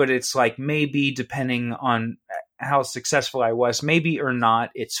sense, but it's like, maybe depending on how successful I was, maybe or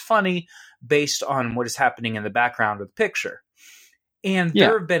not, it's funny based on what is happening in the background of the picture. And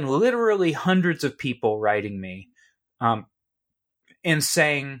there have been literally hundreds of people writing me and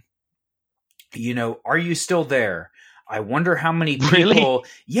saying, are you still there? I wonder how many people. Really?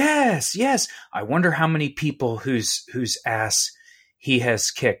 Yes. I wonder how many people whose ass he has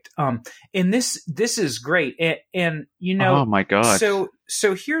kicked. And this is great. And oh my God.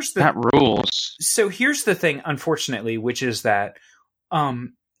 So here's that rules. So here's the thing, unfortunately, which is that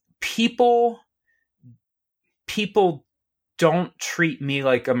people don't treat me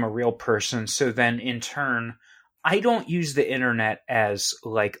like I'm a real person. So then in turn, I don't use the internet as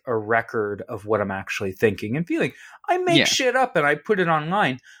like a record of what I'm actually thinking and feeling. I make shit up and I put it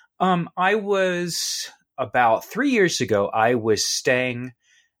online. I was about 3 years ago, I was staying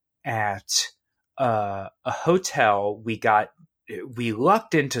at a hotel. We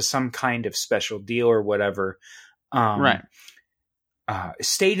lucked into some kind of special deal or whatever. Right.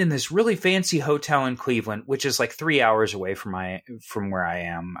 Stayed in this really fancy hotel in Cleveland, which is like 3 hours away from where I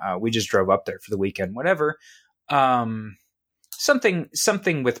am. We just drove up there for the weekend, whatever. Something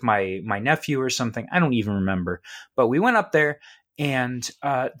with my nephew or something. I don't even remember, but we went up there and,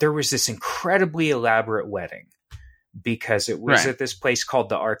 there was this incredibly elaborate wedding because it was at this place called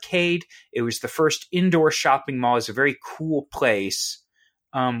the Arcade. It was the first indoor shopping mall. It's a very cool place.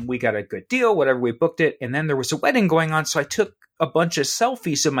 We got a good deal, whatever, we booked it. And then there was a wedding going on. So I took a bunch of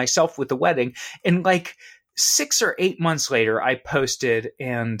selfies of myself with the wedding, and like 6 or 8 months later, I posted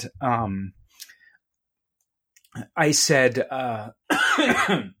and, I said,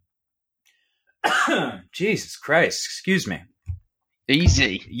 Jesus Christ, excuse me.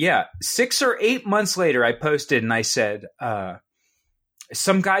 Easy. Yeah. 6 or 8 months later, I posted and I said,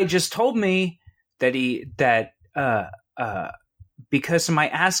 some guy just told me that because of my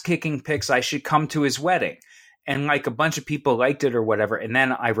ass kicking pics, I should come to his wedding. And like a bunch of people liked it or whatever. And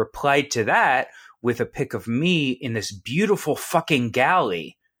then I replied to that with a pic of me in this beautiful fucking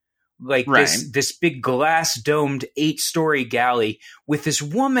galley. Like this big glass domed 8-story galley with this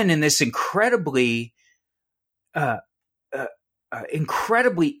woman in this incredibly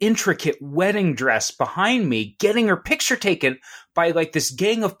intricate wedding dress behind me, getting her picture taken by like this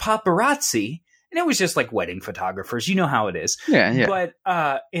gang of paparazzi. And it was just like wedding photographers. You know how it is. Yeah. But,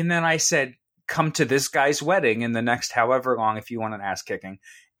 and then I said, come to this guy's wedding in the next however long if you want an ass kicking.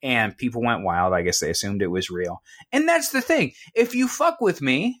 And people went wild. I guess they assumed it was real. And that's the thing. If you fuck with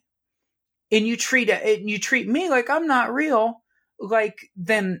me, and you treat me like I'm not real, like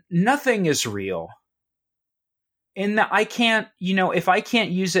then nothing is real. And I can't, if I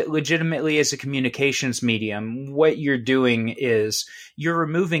can't use it legitimately as a communications medium, what you're doing is you're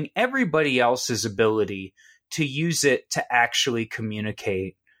removing everybody else's ability to use it to actually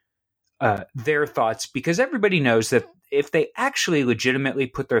communicate their thoughts, because everybody knows that if they actually legitimately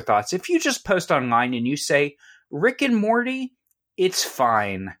put their thoughts, if you just post online and you say Rick and Morty, it's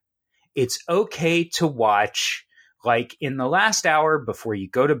fine. It's okay to watch. Like in the last hour before you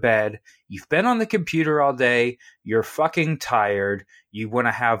go to bed, you've been on the computer all day, you're fucking tired, you want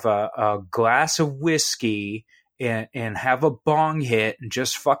to have a glass of whiskey and have a bong hit and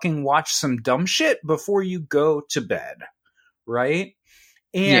just fucking watch some dumb shit before you go to bed, right?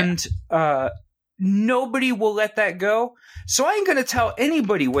 And nobody will let that go. So I ain't going to tell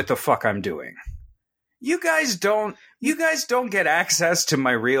anybody what the fuck I'm doing. You guys don't get access to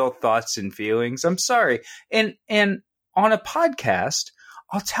my real thoughts and feelings. I'm sorry. And on a podcast,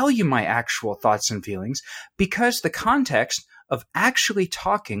 I'll tell you my actual thoughts and feelings because the context of actually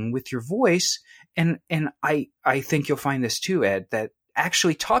talking with your voice, and I think you'll find this too, Ed, that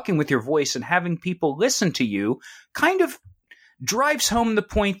actually talking with your voice and having people listen to you kind of drives home the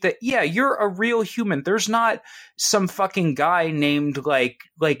point that, yeah, you're a real human. There's not some fucking guy named like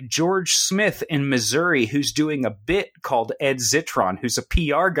George Smith in Missouri who's doing a bit called Ed Zitron, who's a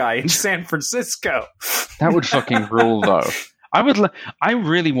PR guy in San Francisco. That would fucking rule, though. I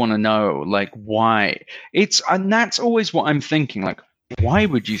really want to know, like, why. And that's always what I'm thinking. Like, why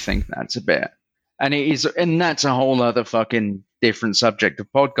would you think that's a bit? And that's a whole other fucking different subject of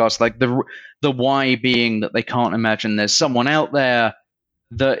podcast. Like the why being that they can't imagine there's someone out there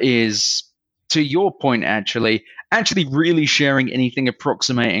that is, to your point, actually really sharing anything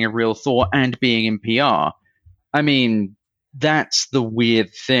approximating a real thought and being in PR. I mean, that's the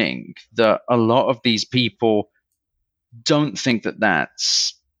weird thing, that a lot of these people don't think that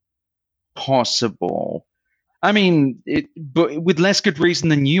that's possible. I mean, but with less good reason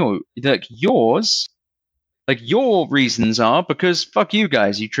than you. Like yours, like your reasons are because fuck you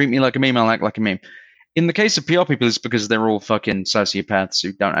guys. You treat me like a meme, I act like a meme. In the case of PR people, it's because they're all fucking sociopaths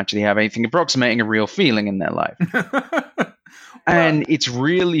who don't actually have anything approximating a real feeling in their life. And it's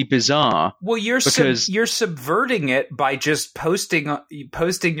really bizarre. Well, you're subverting it by just posting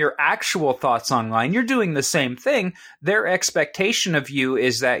your actual thoughts online. You're doing the same thing. Their expectation of you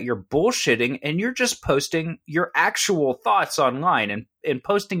is that you're bullshitting, and you're just posting your actual thoughts online and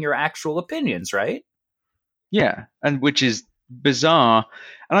posting your actual opinions, right? Yeah, and which is bizarre.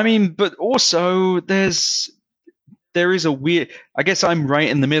 And I mean, but also there is a weird. I guess I'm right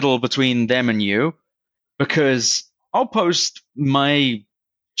in the middle between them and you, because I'll post my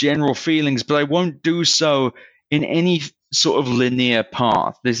general feelings, but I won't do so in any sort of linear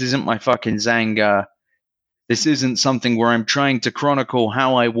path. This isn't my fucking Zanga. This isn't something where I'm trying to chronicle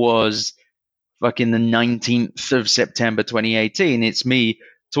how I was fucking the 19th of September 2018. It's me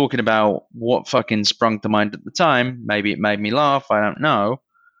talking about what fucking sprung to mind at the time. Maybe it made me laugh. I don't know.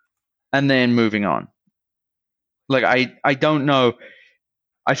 And then moving on. Like, I don't know.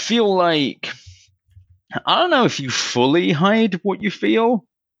 I feel like, I don't know if you fully hide what you feel,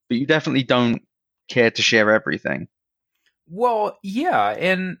 but you definitely don't care to share everything. Well, yeah,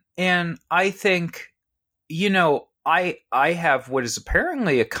 and I think, I have what is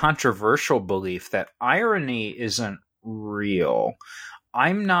apparently a controversial belief that irony isn't real.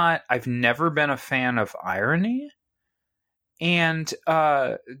 I've never been a fan of irony, and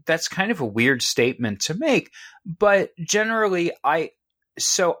that's kind of a weird statement to make, but generally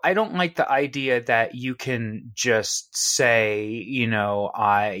So I don't like the idea that you can just say,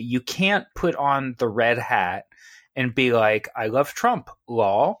 you can't put on the red hat and be like, I love Trump,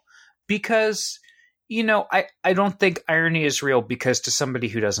 lol, because, I don't think irony is real, because to somebody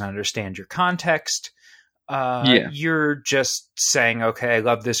who doesn't understand your context, you're just saying, okay, I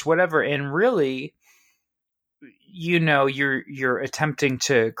love this, whatever. And really, you're attempting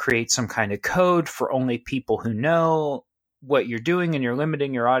to create some kind of code for only people who know what you're doing, and you're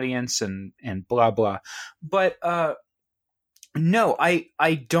limiting your audience and blah blah. But no,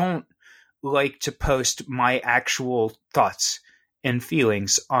 I don't like to post my actual thoughts and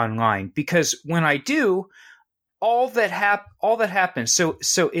feelings online, because when I do, all that happens.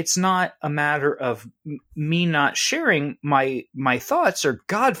 So it's not a matter of me not sharing my thoughts, or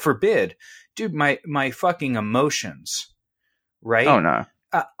God forbid, dude, my fucking emotions, right? Oh no.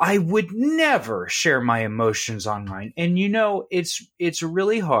 I would never share my emotions online. And it's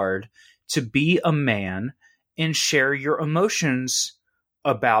really hard to be a man and share your emotions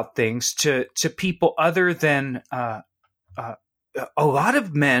about things to people other than a lot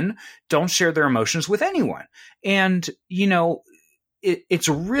of men don't share their emotions with anyone. And, it's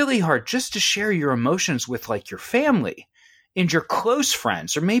really hard just to share your emotions with like your family and your close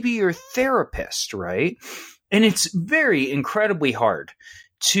friends, or maybe your therapist, right? And it's incredibly hard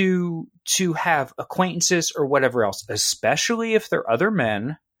to have acquaintances or whatever else, especially if they're other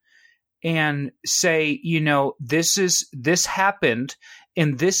men, and say, this happened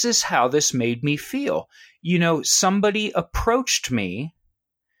and this is how this made me feel. Somebody approached me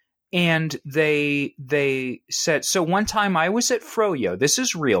and they said, so one time I was at Froyo. This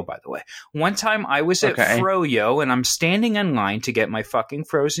is real, by the way. One time I was at Froyo and I'm standing in line to get my fucking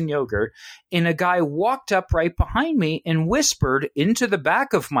frozen yogurt, and a guy walked up right behind me and whispered into the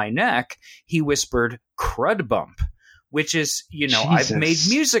back of my neck. He whispered, "Crud bump," which is, I've made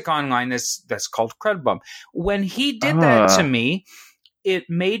music online that's called Crud bump. When he did that to me, it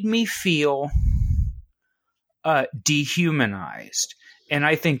made me feel dehumanized. And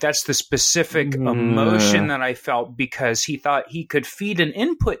I think that's the specific emotion that I felt, because he thought he could feed an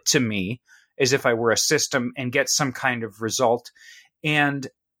input to me as if I were a system and get some kind of result. And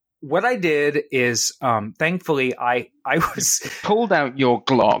what I did is, thankfully, I was pulled out your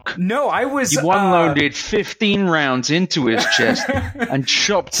Glock. No, I was. You unloaded 15 rounds into his chest and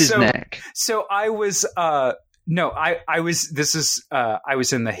chopped his neck. So I was. No, I was. This is. I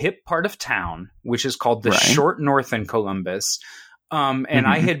was in the hip part of town, which is called the Short North in Columbus. And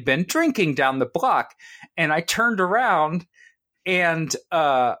I had been drinking down the block, and I turned around and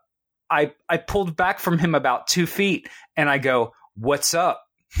I pulled back from him about 2 feet, and I go, "What's up?"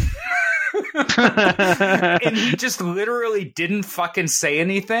 And he just literally didn't fucking say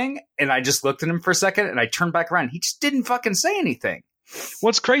anything. And I just looked at him for a second, and I turned back around. He just didn't fucking say anything.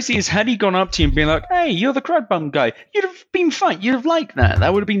 What's crazy is, had he gone up to you and been like, "Hey, you're the crud bump guy," you'd have been fine. You'd have liked that.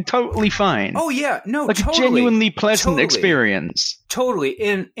 That would have been totally fine. Oh yeah, no, like totally, a genuinely pleasant experience. Totally,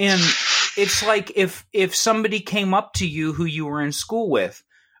 and it's like if somebody came up to you who you were in school with,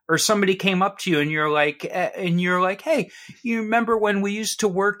 or somebody came up to you and you're like, "Hey, you remember when we used to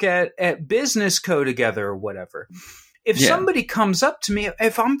work at Business Co together or whatever?" If somebody comes up to me,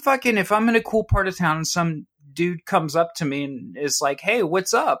 if I'm in a cool part of town and some dude comes up to me and is like, "Hey,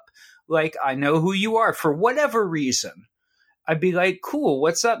 what's up?" Like, I know who you are for whatever reason. I'd be like, "Cool,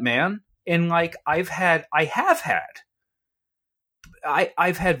 what's up, man?" And like, I've had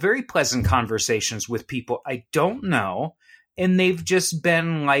very pleasant conversations with people I don't know, and they've just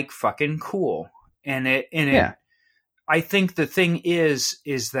been like fucking cool. And I think the thing is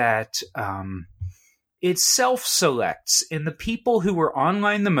that it self-selects, and the people who are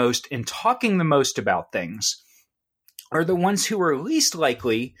online the most and talking the most about things are the ones who are least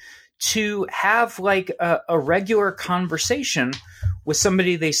likely to have like a regular conversation with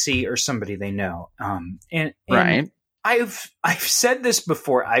somebody they see or somebody they know. And I've said this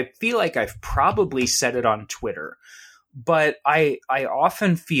before. I feel like I've probably said it on Twitter, but I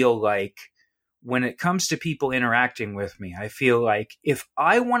often feel like when it comes to people interacting with me, I feel like if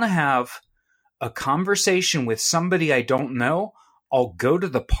I want to have a conversation with somebody I don't know, I'll go to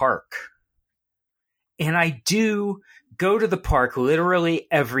the park. And I do go to the park literally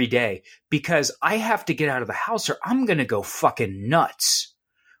every day, because I have to get out of the house or I'm going to go fucking nuts,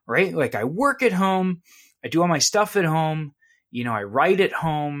 right? Like, I work at home. I do all my stuff at home. I write at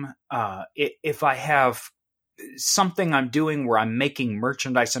home. If I have something I'm doing where I'm making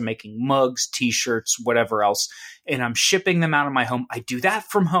merchandise, I'm making mugs, t-shirts, whatever else, and I'm shipping them out of my home, I do that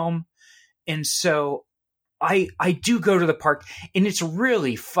from home. And so I do go to the park, and it's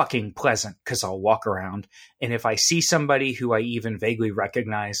really fucking pleasant because I'll walk around, and if I see somebody who I even vaguely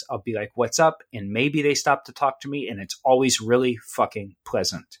recognize, I'll be like, "What's up?" And maybe they stop to talk to me, and it's always really fucking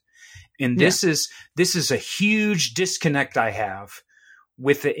pleasant. And this is a huge disconnect I have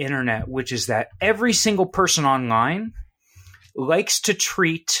with the internet, which is that every single person online likes to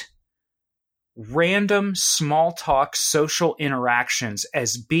treat random small talk social interactions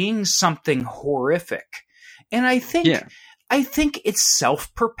as being something horrific. And I think it's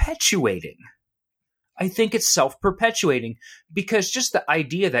self-perpetuating. I think it's self-perpetuating because just the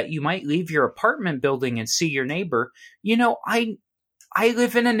idea that you might leave your apartment building and see your neighbor, I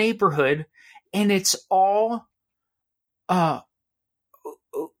live in a neighborhood and it's all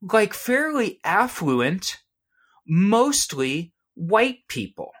like fairly affluent, mostly white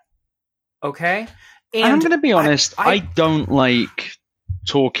people. Okay? And I'm going to be honest, I don't like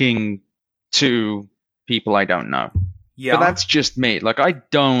talking to people I don't know. Yeah. But that's just me. Like, I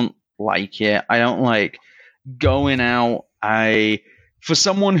don't like it. I don't like going out. For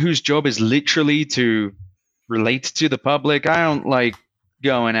someone whose job is literally to relate to the public, I don't like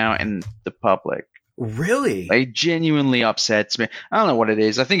going out in the public. Really? It genuinely upsets me. I don't know what it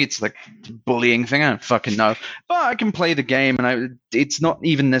is. I think it's like a bullying thing. I don't fucking know. But I can play the game, and it's not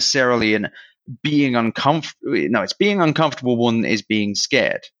even necessarily being uncomfortable. No, it's being uncomfortable. One is being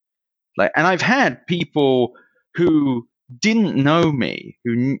scared. And I've had people who didn't know me,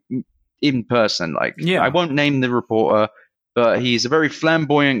 who in person, I won't name the reporter. but he's a very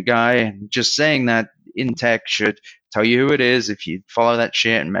flamboyant guy. And just saying that in tech should tell you who it is if you follow that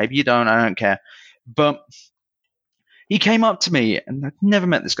shit, and maybe you don't. I don't care. But he came up to me, and I'd never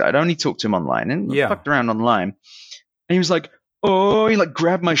met this guy. I'd only talked to him online and fucked around online. And he was like, oh, he like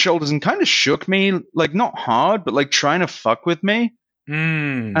grabbed my shoulders and kind of shook me, like not hard, but like trying to fuck with me.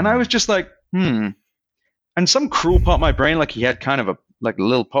 And I was just like, And some cruel part of my brain, like he had kind of a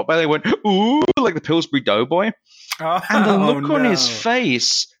little pot belly, went, ooh, like the Pillsbury Doughboy. Oh, and the look on his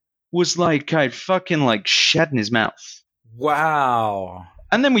face was like I'd fucking like shed in his mouth. Wow.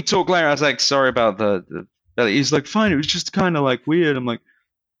 And then we talked later. I was like, sorry about the belly. He's like, fine. It was just kind of like weird. I'm like,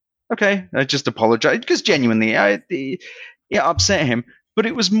 okay. I just apologize because genuinely, it upset him. But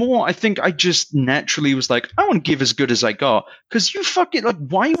it was more, I think I just naturally was like, I want to give as good as I got. Because you fucking, like,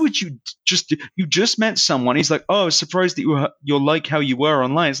 why would you just met someone. He's like, oh, I was surprised that you're like how you were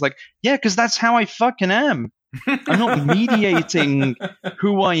online. It's like, yeah, because that's how I fucking am. I'm not mediating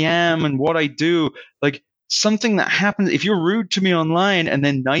who I am and what I do. Like, something that happens, if you're rude to me online and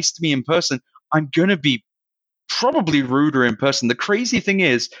then nice to me in person, I'm going to be probably ruder in person. The crazy thing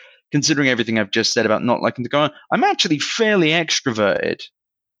is, considering everything I've just said about not liking to go on, I'm actually fairly extroverted.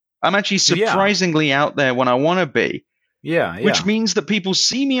 I'm actually surprisingly out there when I want to be. Yeah. Which means that people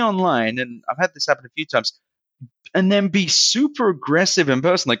see me online, and I've had this happen a few times, and then be super aggressive in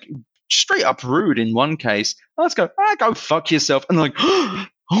person, like straight up rude in one case. Let's go, go fuck yourself. And they're like,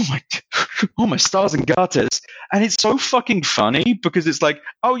 oh my stars and garters. And it's so fucking funny because it's like,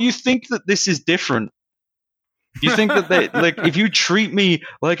 oh, you think that this is different. You think that they, like, if you treat me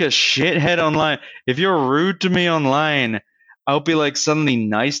like a shithead online, if you're rude to me online, I'll be like suddenly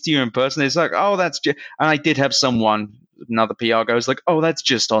nice to you in person. It's like, oh, that's just, and I did have another PR guy was like, oh, that's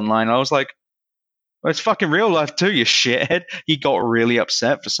just online. And I was like, well, it's fucking real life too, you shithead. He got really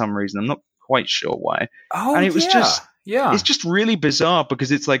upset for some reason. I'm not quite sure why. Oh, and it was it's just really bizarre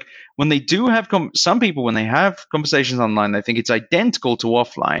because it's like when they do have some people, when they have conversations online, they think it's identical to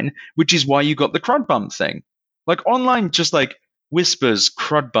offline, which is why you got the crud bump thing. Like online just like whispers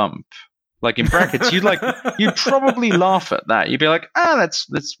crud bump, like in brackets. You'd probably laugh at that. You'd be like,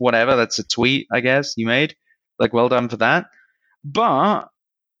 that's whatever. That's a tweet, I guess, you made. Like, well done for that. But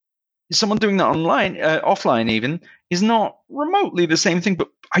someone doing that online, offline even, is not remotely the same thing. But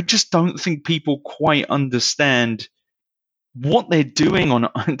I just don't think people quite understand what they're doing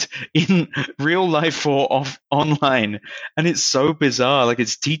in real life or online. And it's so bizarre. Like,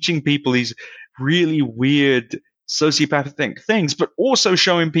 it's teaching people these really weird sociopathic things, but also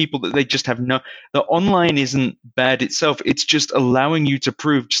showing people that they just have that online isn't bad itself. It's just allowing you to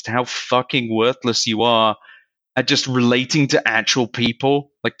prove just how fucking worthless you are at just relating to actual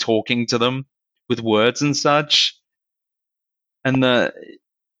people, like talking to them with words and such. And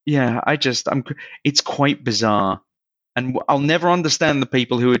it's quite bizarre. And I'll never understand the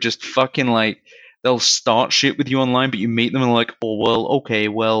people who are just fucking like, they'll start shit with you online, but you meet them and like, oh, well, okay,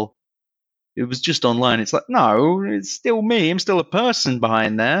 well, it was just online. It's like, no, it's still me. I'm still a person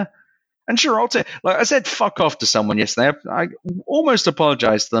behind there. And sure, like I said, fuck off to someone yesterday. I almost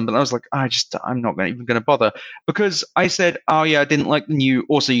apologized to them, but I was like, I'm not even going to bother because I said, oh yeah, I didn't like the new.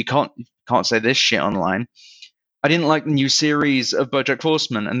 Also, you can't say this shit online. I didn't like the new series of BoJack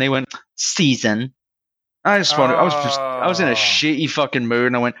Horseman, and they went season. I was in a shitty fucking mood,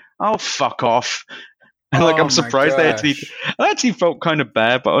 and I went, oh fuck off. And like, I'm surprised I actually felt kind of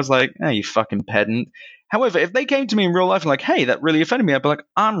bad, but I was like, you fucking pedant. However, if they came to me in real life and like, hey, that really offended me, I'd be like,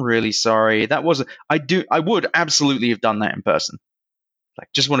 I'm really sorry. I would absolutely have done that in person. Like,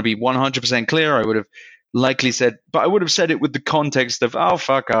 just want to be 100% clear. I would have likely said, but I would have said it with the context of, oh,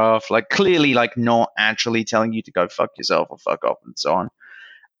 fuck off. Like, clearly, like, not actually telling you to go fuck yourself or fuck off and so on.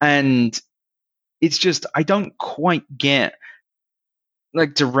 And it's just, I don't quite get,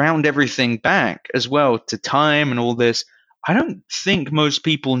 like, to round everything back as well to time and all this. I don't think most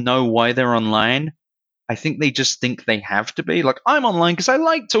people know why they're online. I think they just think they have to be. Like, I'm online because I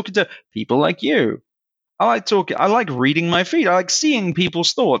like talking to people like you. I like reading my feed. I like seeing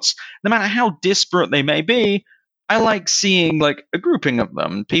people's thoughts. No matter how disparate they may be, I like seeing, like, a grouping of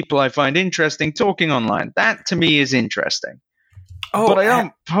them. People I find interesting talking online. That, to me, is interesting. But I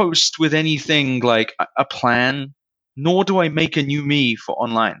don't post with anything like a plan, nor do I make a new me for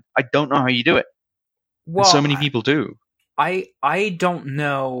online. I don't know how you do it. Well, and so many people do. I don't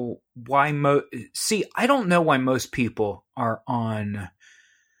know why I don't know why most people are on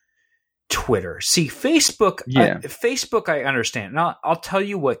Twitter. See, Facebook, Facebook I understand. Now, I'll tell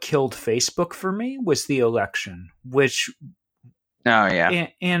you what killed Facebook for me was the election, which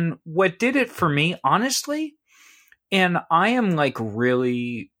and what did it for me, honestly, and I am like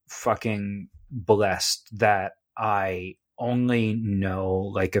really fucking blessed that I only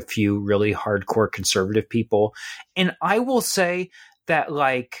know like a few really hardcore conservative people. And I will say that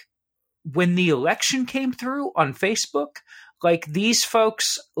like when the election came through on Facebook, like these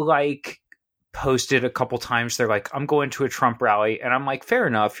folks like posted a couple times. They're like, I'm going to a Trump rally. And I'm like, fair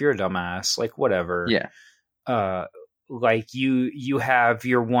enough. You're a dumbass. Like, whatever. Yeah. Like you have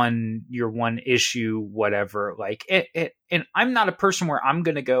your one issue, whatever. Like it, and I'm not a person where I'm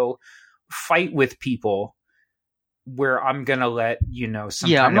going to go fight with people where I'm going to let,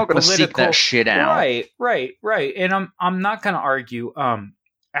 some I'm not going to seek that shit out. Right. And I'm not going to argue.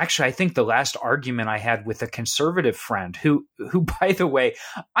 Actually, I think the last argument I had with a conservative friend who, by the way,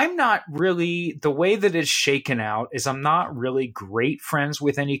 I'm not really, the way that it's shaken out is I'm not really great friends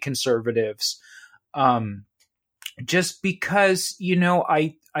with any conservatives. Just because,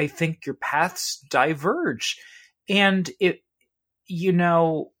 I think your paths diverge. And if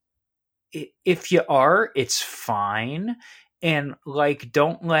you are, it's fine. And like,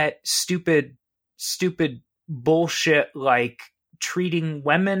 don't let stupid bullshit like treating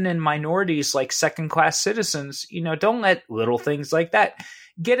women and minorities like second-class citizens, don't let little things like that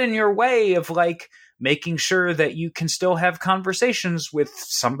get in your way of like making sure that you can still have conversations with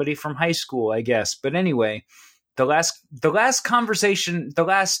somebody from high school, I guess. But anyway, the last conversation, the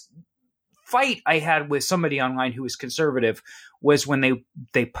last fight I had with somebody online who was conservative was when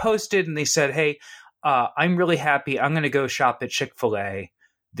they posted and they said, hey, I'm really happy. I'm going to go shop at Chick-fil-A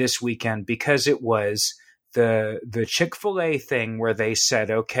this weekend because it was the Chick-fil-A thing where they said,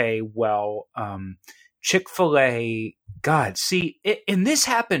 okay, well, Chick-fil-A, God, see, and this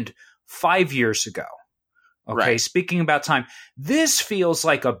happened 5 years ago. Okay, right. Speaking about time, this feels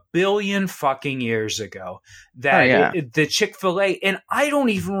like a billion fucking years ago that the Chick-fil-A, and I don't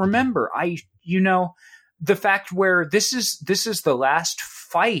even remember. The fact where this is the last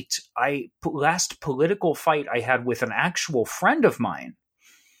political fight I had with an actual friend of mine.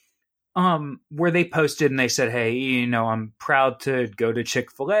 Where they posted and they said, hey, I'm proud to go to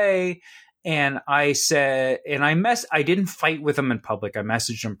Chick-fil-A. And I said, and I didn't fight with them in public. I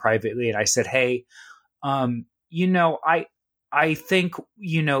messaged them privately and I said, hey, I think,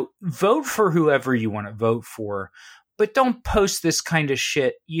 vote for whoever you want to vote for, but don't post this kind of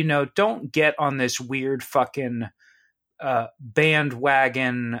shit. Don't get on this weird fucking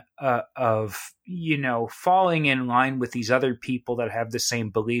bandwagon of falling in line with these other people that have the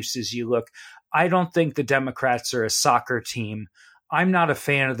same beliefs as you. Look, I don't think the Democrats are a soccer team. I'm not a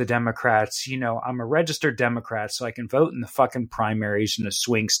fan of the Democrats. I'm a registered Democrat, so I can vote in the fucking primaries in a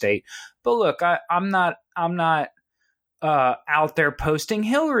swing state. But look, I'm not out there posting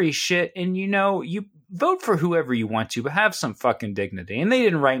Hillary shit. And you vote for whoever you want to, but have some fucking dignity. And they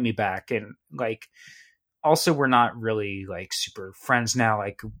didn't write me back, and like. Also, we're not really like super friends now.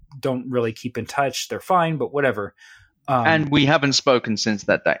 Like, don't really keep in touch. They're fine, but whatever. And we haven't spoken since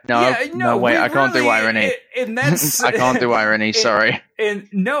that day. No, wait, I can't do irony. And that's I can't do irony. Sorry. And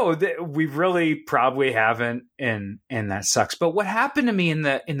no, we really probably haven't, and that sucks. But what happened to me in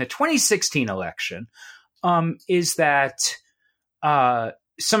the 2016 election, is that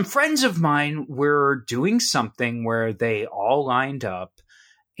some friends of mine were doing something where they all lined up.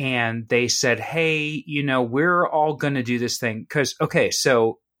 And they said, hey, we're all going to do this thing. Because, okay,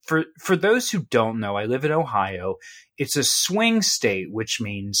 so for those who don't know, I live in Ohio. It's a swing state, which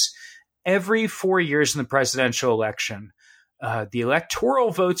means every 4 years in the presidential election, the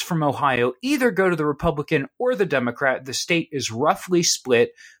electoral votes from Ohio either go to the Republican or the Democrat. The state is roughly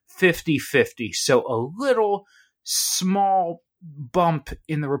split 50-50. So a little small bump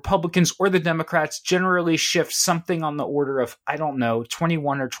in the Republicans or the Democrats generally shifts something on the order of,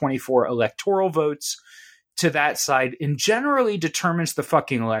 21 or 24 electoral votes to that side, and generally determines the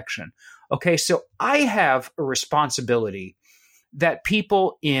fucking election. Okay, so I have a responsibility that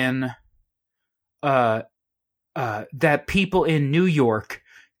people in New York,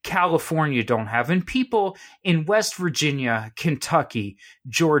 California don't have, and people in West Virginia, Kentucky,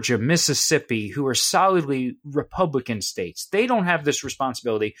 Georgia, Mississippi, who are solidly Republican states, they don't have this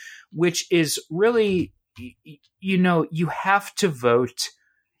responsibility, which is really, you have to vote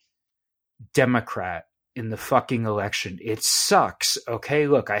Democrat in the fucking election. It sucks. Okay,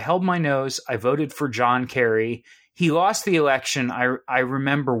 look, I held my nose. I voted for John Kerry. He lost the election. I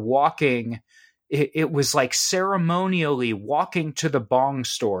remember walking. It was like ceremonially walking to the bong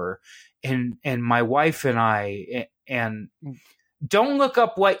store, and my wife and I, and don't look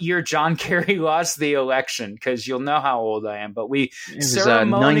up what year John Kerry lost the election because you'll know how old I am. But it was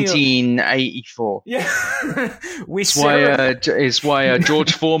 1984. Yeah, it's why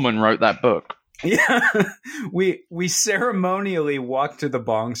George Foreman wrote that book. Yeah, we ceremonially walked to the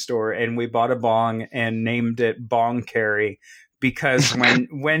bong store and we bought a bong and named it Bong Carry because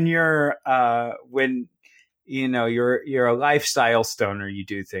when you're you're a lifestyle stoner, you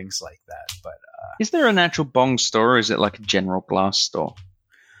do things like that. But is there an actual bong store, or is it like a general glass store?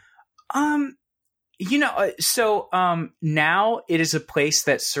 Now it is a place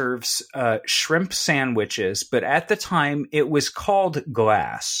that serves shrimp sandwiches, but at the time it was called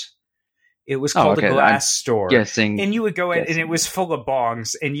Glass. It was called a glass store. Guessing, and you would go in and it was full of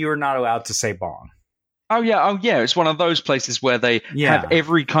bongs and you were not allowed to say bong. Oh yeah. It's one of those places where they have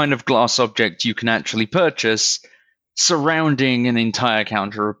every kind of glass object you can actually purchase surrounding an entire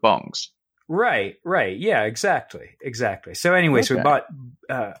counter of bongs. Right. Yeah, exactly. So anyways, we bought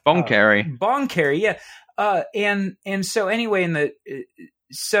Bong Carry. Bong Carry, yeah. And so anyway,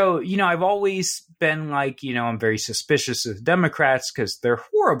 I've always been like, I'm very suspicious of Democrats because they're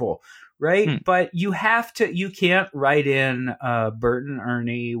horrible. Right. But you can't write in Bert and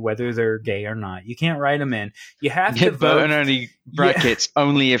Ernie, whether they're gay or not. You can't write them in. You have to vote. Bert and Ernie brackets,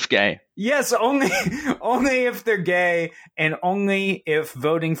 only if gay. Yes, only if they're gay and only if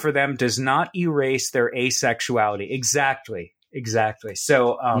voting for them does not erase their asexuality. Exactly.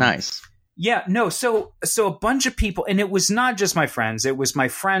 So, nice. Yeah, no. So a bunch of people, and it was not just my friends, it was my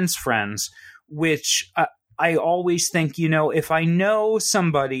friends' friends, which, I always think, if I know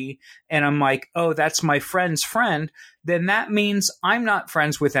somebody and I'm like, oh, that's my friend's friend, then that means I'm not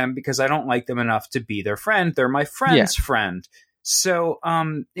friends with them because I don't like them enough to be their friend. They're my friend's friend. So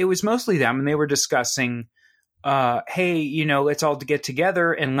it was mostly them, and they were discussing, hey, let's all get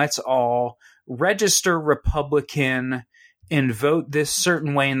together and let's all register Republican and vote this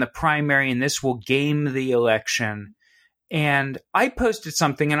certain way in the primary, and this will game the election. And I posted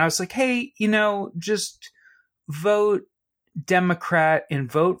something, and I was like, hey, just vote Democrat and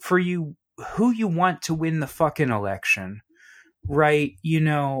vote for who you want to win the fucking election, right?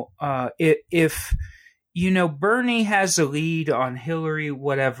 If Bernie has a lead on Hillary,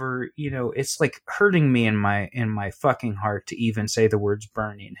 whatever, it's like hurting me in my fucking heart to even say the words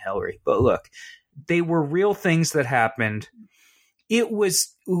Bernie and Hillary. But look, they were real things that happened. It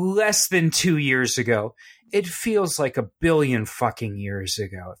was less than 2 years ago. It feels like a billion fucking years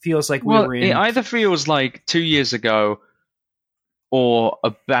ago. It feels like we were in... It either feels like 2 years ago or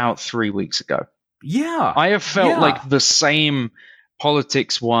about 3 weeks ago. Yeah. I have felt like the same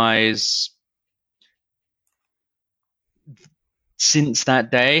politics-wise since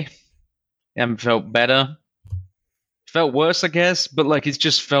that day. I haven't felt better. Felt worse, I guess, but it's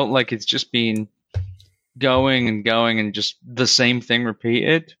just felt like it's just been going and just the same thing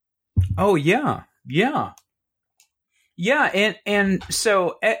repeated. Oh, yeah. Yeah, and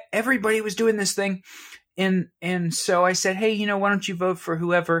so everybody was doing this thing, and so I said, hey, why don't you vote for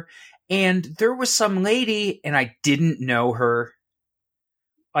whoever? And there was some lady, and I didn't know her.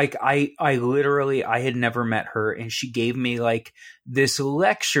 Like, I literally, I had never met her, and she gave me, this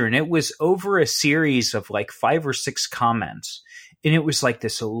lecture, and it was over a series of, 5 or 6 comments, and it was,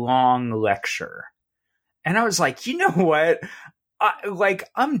 this long lecture. And I was like, you know what?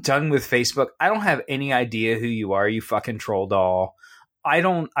 I'm done with Facebook. I don't have any idea who you are, you fucking troll doll.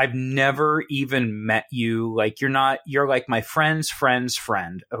 I've never even met you. You're like my friend's friend's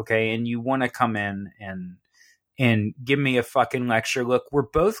friend. Okay. And you want to come in and give me a fucking lecture. Look, we're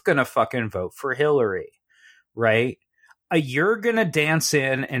both going to fucking vote for Hillary, right? You're going to dance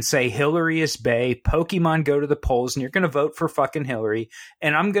in and say Hillary is bae, Pokemon go to the polls, and you're going to vote for fucking Hillary.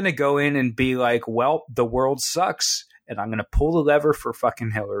 And I'm going to go in and be like, well, the world sucks. And I'm going to pull the lever for fucking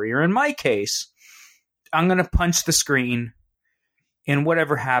Hillary. Or in my case, I'm going to punch the screen and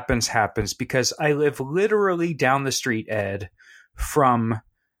whatever happens, happens. Because I live literally down the street, Ed, from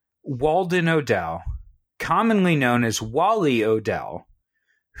Walden Odell, commonly known as Wally Odell,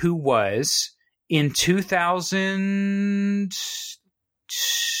 who was in 2000,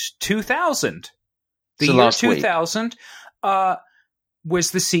 the year 2000,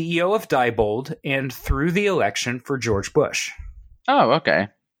 was the CEO of Diebold and threw the election for George Bush. Oh, okay.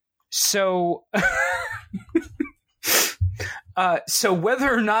 So, so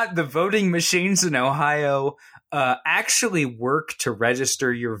whether or not the voting machines in Ohio actually work to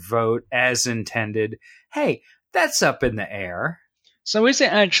register your vote as intended, hey, that's up in the air. So is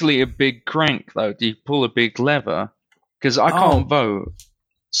it actually a big crank, though? Do you pull a big lever? Because I can't vote.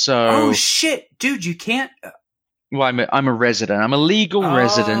 So... Oh, shit. Dude, you can't... Well, I'm a resident. I'm a legal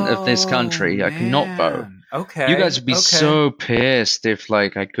resident of this country. I cannot vote. Okay. You guys would be so pissed if, I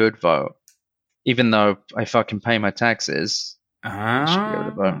could vote. Even though I fucking pay my taxes. I should be able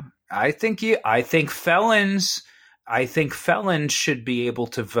to vote. I think felons... I think felons should be able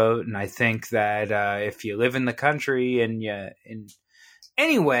to vote, and I think that if you live in the country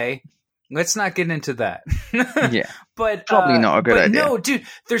anyway, let's not get into that. Yeah, but probably not a good idea. No, dude,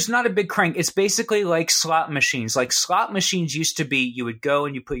 there's not a big crank. It's basically like slot machines. Like slot machines used to be, you would go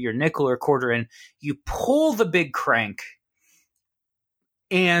and you put your nickel or quarter in, you pull the big crank,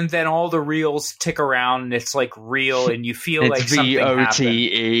 and then all the reels tick around, and it's like real, and you feel like something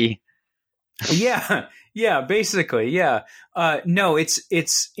happened. Yeah, basically, yeah. No,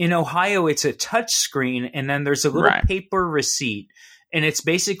 it's in Ohio. It's a touch screen, and then there's a little paper receipt, and it's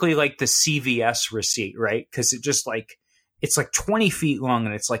basically like the CVS receipt, right? Because it's like 20 feet long,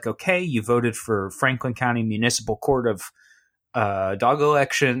 and it's like, okay, you voted for Franklin County Municipal Court of Dog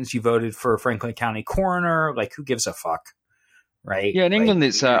Elections. You voted for Franklin County Coroner. Like, who gives a fuck, right? Yeah, in England,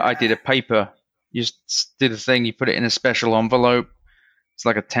 it's I did a paper. You just did a thing. You put it in a special envelope. It's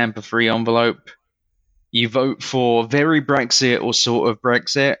like a tamper-free envelope. You vote for very Brexit or sort of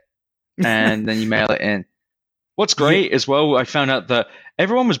Brexit, and then you mail it in. What's great as well, I found out that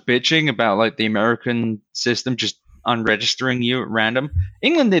everyone was bitching about like the American system just unregistering you at random.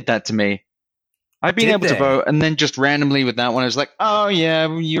 England did that to me. I've been able to vote, and then just randomly with that one, I was like, oh yeah,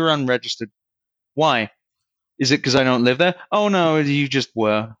 you're unregistered. Why? Is it because I don't live there? Oh no, you just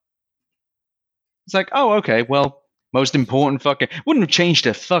were. It's like, oh okay, well, most important fucking... Wouldn't have changed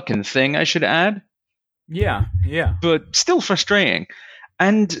a fucking thing, I should add. Yeah. But still frustrating.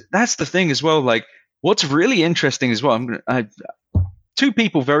 And that's the thing as well, like, what's really interesting as well, two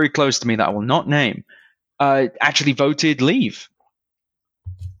people very close to me that I will not name actually voted leave.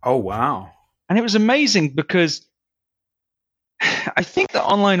 Oh, wow. And it was amazing because I think that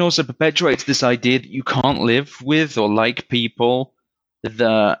online also perpetuates this idea that you can't live with or like people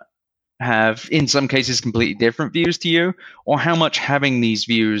that have, in some cases, completely different views to you, or how much having these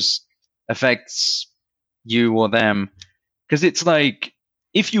views affects you or them. Because it's like,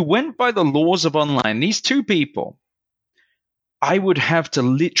 if you went by the laws of online, these two people, I would have to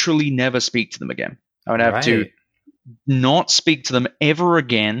literally never speak to them again. I would have to not speak to them ever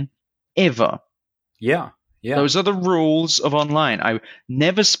again, ever. Yeah. Those are the rules of online. I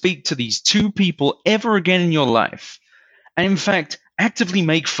never speak to these two people ever again in your life. And in fact, actively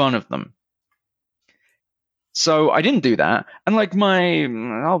make fun of them. So I didn't do that. And like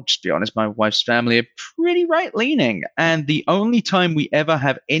I'll just be honest, my wife's family are pretty right-leaning. And the only time we ever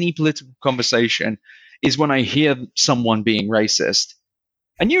have any political conversation is when I hear someone being racist.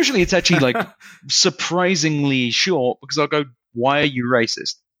 And usually it's actually like surprisingly short, because I'll go, why are you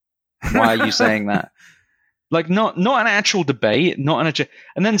racist? Why are you saying that? Like not an actual debate,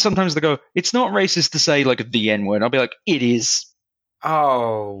 and then sometimes they go, it's not racist to say like the N-word. I'll be like, it is.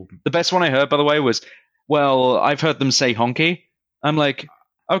 Oh. The best one I heard, by the way, was, well, I've heard them say honky. I'm like,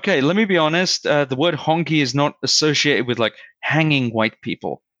 okay, let me be honest. The word honky is not associated with like hanging white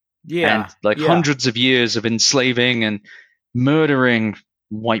people. Yeah. And like hundreds of years of enslaving and murdering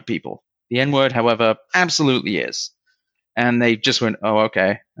white people. The N-word, however, absolutely is. And they just went, oh,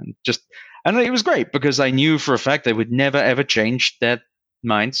 okay. And it was great because I knew for a fact they would never ever change their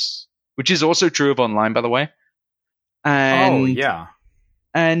minds, which is also true of online, by the way. And,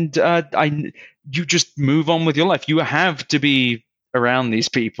 And you just move on with your life. You have to be around these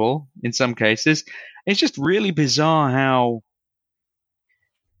people in some cases. It's just really bizarre how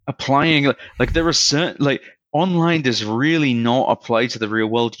applying, like there are certain, like online does really not apply to the real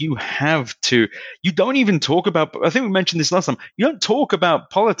world. You don't even talk about, I think we mentioned this last time, you don't talk about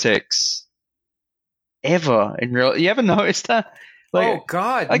politics ever in real. You ever noticed that? Like, oh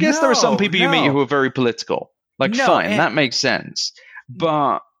God! I guess there are some people you meet who are very political. Like, fine, that makes sense.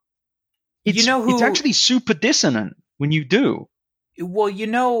 But it's actually super dissonant when you do. Well,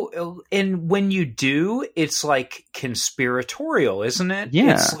 and when you do, it's like conspiratorial, isn't it?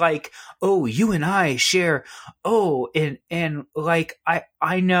 Yeah. It's like, oh, you and I share. Oh, and like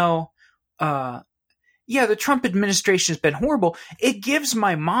I know. Yeah, the Trump administration has been horrible. It gives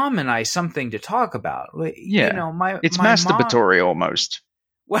my mom and I something to talk about. Yeah, it's masturbatory almost.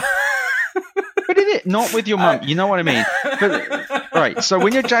 But it is not with your mom. You know what I mean? But, right. So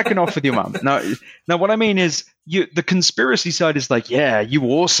when you're jacking off with your mom, now what I mean is, the conspiracy side is like, yeah, you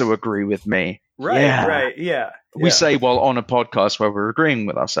also agree with me. Right. Yeah. Right. Yeah. We say, well, on a podcast where we're agreeing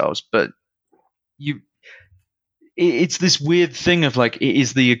with ourselves, but it's this weird thing of like, it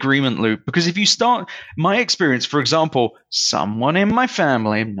is the agreement loop. Because if you start, my experience, for example, someone in my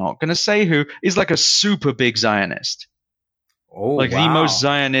family, I'm not going to say who, is like a super big Zionist. Oh, like the most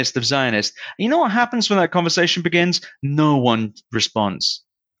Zionist of Zionists. You know what happens when that conversation begins? No one responds.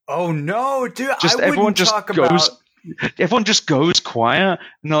 Oh no, dude! Everyone just goes everyone just goes quiet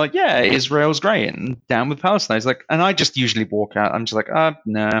and they're like, yeah, Israel's great and down with Palestine. It's like, and I just usually walk out. I'm just like,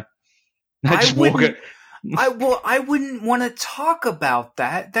 nah. I just walk out. I wouldn't want to talk about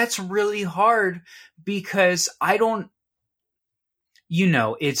that. That's really hard because I don't.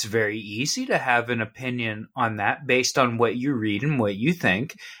 It's very easy to have an opinion on that based on what you read and what you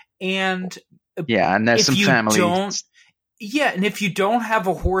think, and and there's some family. And if you don't have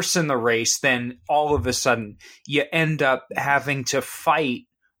a horse in the race, then all of a sudden you end up having to fight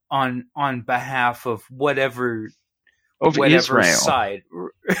on behalf of whatever Israel. Side.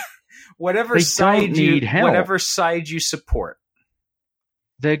 Whatever side you support.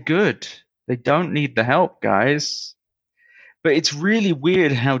 They're good. They don't need the help, guys. But it's really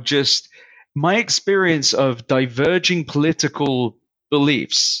weird how just my experience of diverging political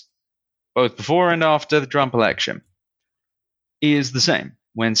beliefs, both before and after the Trump election, is the same.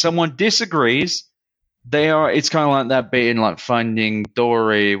 When someone disagrees, it's kind of like that bit in like Finding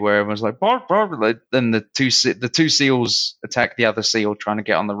Dory where everyone's like, bark, bark, then the two seals attack the other seal trying to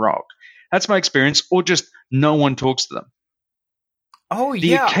get on the rock. That's my experience, or just no one talks to them. Oh,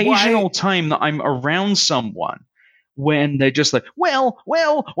 the occasional time that I'm around someone when they're just like, well,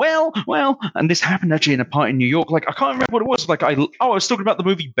 and this happened actually in a party in New York. Like, I can't remember what it was. Like, I was talking about the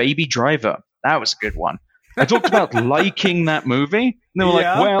movie Baby Driver. That was a good one. I talked about liking that movie. And they were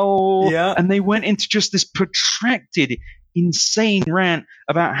like, and they went into just this protracted, insane rant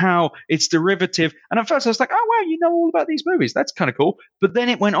about how it's derivative. And at first I was like, oh, wow, you know all about these movies. That's kind of cool. But then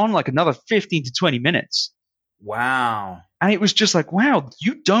it went on like another 15 to 20 minutes. Wow. And it was just like, wow,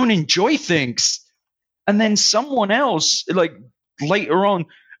 you don't enjoy things. And then someone else, like later on,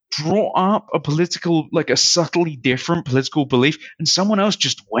 brought up a subtly different political belief, and someone else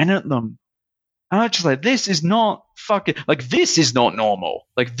just went at them. And I was just like, this is not this is not normal.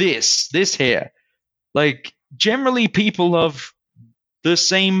 Like this here. Like, generally people of the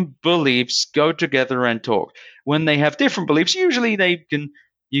same beliefs go together and talk. When they have different beliefs, usually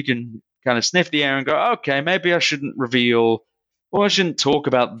you can kind of sniff the air and go, okay, maybe I shouldn't reveal, or I shouldn't talk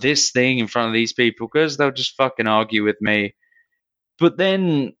about this thing in front of these people because they'll just fucking argue with me. But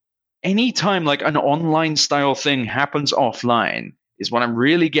then anytime like an online style thing happens offline is what I'm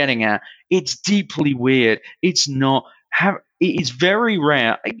really getting at. It's deeply weird. It's not it is very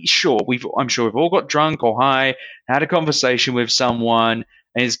rare. Sure, I'm sure we've all got drunk or high, had a conversation with someone,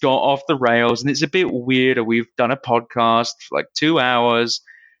 and it's got off the rails, and it's a bit weird, or we've done a podcast for like 2 hours,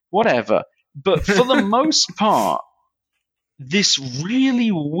 whatever. But for the most part, this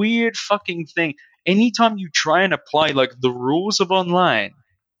really weird fucking thing, anytime you try and apply like the rules of online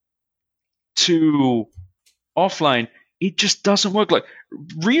to offline, it just doesn't work. Like,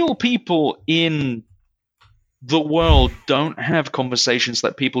 real people in the world don't have conversations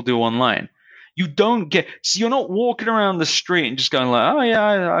that people do online. You don't get, so you're not walking around the street and just going like, oh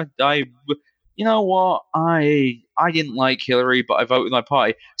yeah, I you know what, I didn't like Hillary, but I voted with my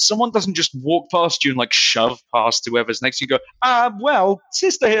party. Someone doesn't just walk past you and like shove past whoever's next to you and go, well,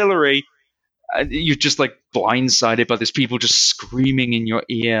 Sister Hillary. You're just like blindsided by this people just screaming in your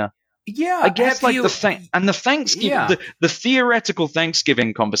ear. Yeah, I guess like the Thanksgiving, the theoretical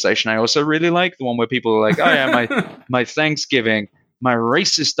Thanksgiving conversation. I also really like the one where people are like, "Oh yeah, my Thanksgiving, my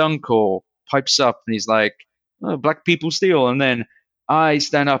racist uncle pipes up and he's like, oh, black people steal," and then I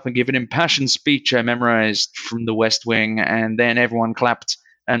stand up and give an impassioned speech I memorized from The West Wing, and then everyone clapped,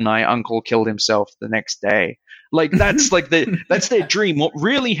 and my uncle killed himself the next day. Like that's like that's their dream. What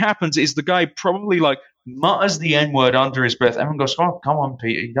really happens is the guy probably like mutters the N-word under his breath. Everyone goes, "Oh, come on,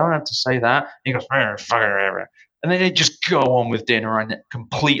 Peter, you don't have to say that." And he goes, and then they just go on with dinner in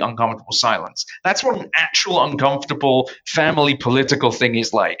complete uncomfortable silence. That's what an actual uncomfortable family political thing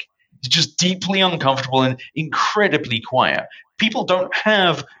is like. It's just deeply uncomfortable and incredibly quiet. People don't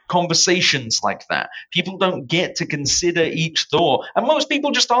have conversations like that. People don't get to consider each thought. And most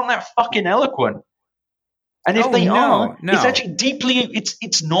people just aren't that fucking eloquent. And if they are, it's actually deeply,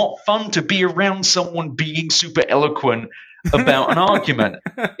 it's not fun to be around someone being super eloquent about an argument.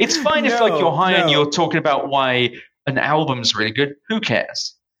 It's fine if like you're high and you're talking about why an album's really good. Who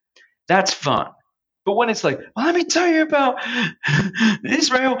cares? That's fun. But when it's like, well, let me tell you about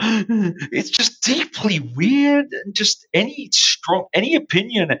Israel, it's just deeply weird. And just any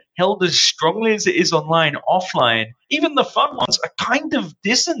opinion held as strongly as it is online, offline, even the fun ones are kind of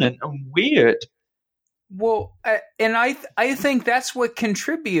dissonant and weird. Well, and I think that's what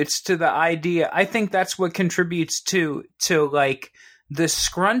contributes to the idea. I think that's what contributes to like the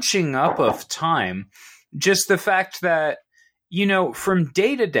scrunching up of time. Just the fact that, from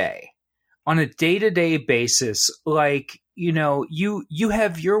day to day, on a day-to-day basis, like, you know, you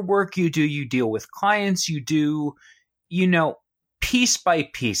have your work you do, you deal with clients, you do, you know, piece by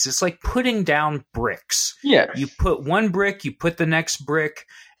piece. It's like putting down bricks. Yeah. You put one brick, you put the next brick,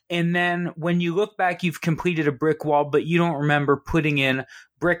 and then when you look back, you've completed a brick wall, but you don't remember putting in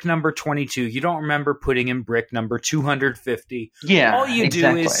brick number 22. You don't remember putting in brick number 250. Yeah. All you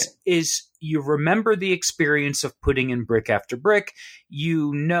exactly. do is you remember the experience of putting in brick after brick.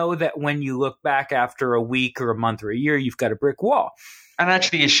 You know that when you look back after a week or a month or a year, you've got a brick wall. And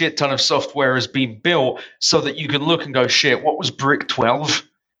actually, a shit ton of software has been built so that you can look and go, shit, what was brick 12?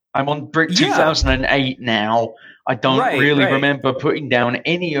 I'm on brick 2008 now. I don't really remember putting down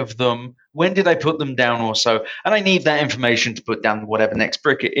any of them. When did I put them down also? And I need that information to put down whatever next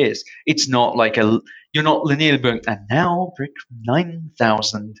brick it is. It's not like you're not linearly going, and now brick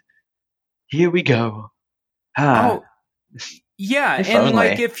 9,000. Here we go. Yeah, if and only.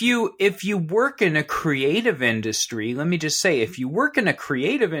 like if you work in a creative industry, let me just say, if you work in a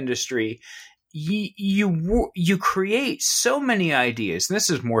creative industry, you create so many ideas. And this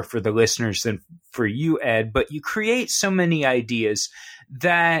is more for the listeners than for you, Ed, but you create so many ideas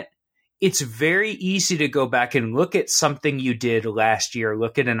that it's very easy to go back and look at something you did last year,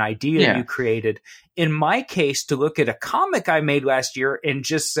 look at an idea you created. In my case, to look at a comic I made last year and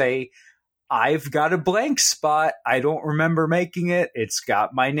just say, I've got a blank spot. I don't remember making it. It's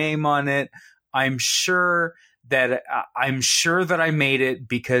got my name on it. I'm sure that I made it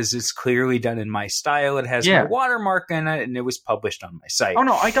because it's clearly done in my style. It has my watermark in it, and it was published on my site. Oh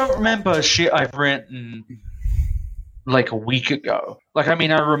no, I don't remember shit I've written like a week ago. Like, I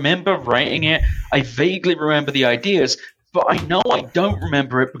mean, I remember writing it. I vaguely remember the ideas, but I know I don't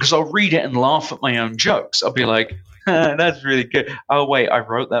remember it because I'll read it and laugh at my own jokes. I'll be like, that's really good. Oh wait, I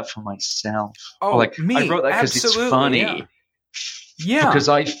wrote that for myself. Oh, or like, me, I wrote that because it's funny. Yeah, because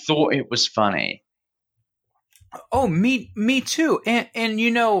I thought it was funny. Oh, me too. And you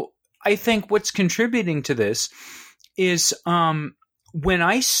know, I think what's contributing to this is when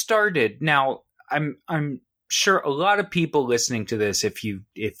I started. Now, I'm sure a lot of people listening to this, if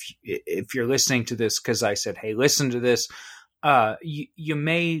you're listening to this because I said, hey, listen to this, you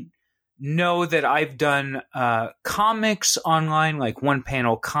may know that I've done comics online, like one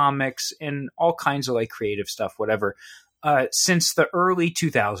panel comics and all kinds of like creative stuff, whatever, since the early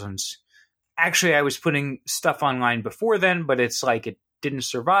 2000s. Actually, I was putting stuff online before then, but it's like it didn't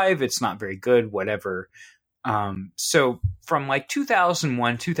survive. It's not very good, whatever. So from like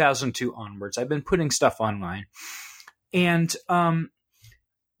 2001, 2002 onwards, I've been putting stuff online. And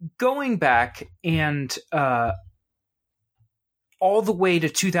going back and all the way to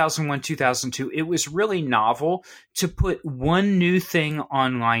 2001, 2002, it was really novel to put one new thing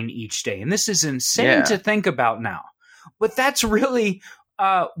online each day. And this is insane to think about now. But that's really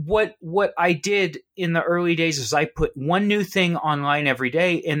what I did in the early days is I put one new thing online every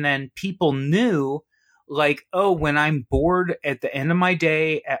day, and then people knew, like, oh, when I'm bored at the end of my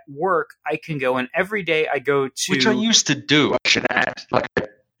day at work, I can go, and every day I go to... Which I used to do, I should add. Like, I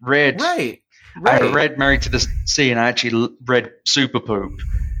read... Right. I read Married to the Sea, and I actually read Super Poop.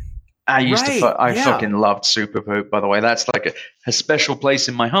 I fucking loved Super Poop, by the way. That's like a special place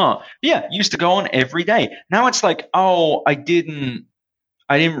in my heart. Yeah, used to go on every day. Now it's like, oh, I didn't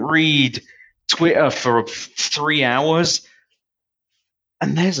read Twitter for 3 hours.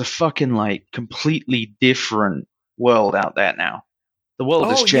 And there's a fucking like completely different world out there now. The world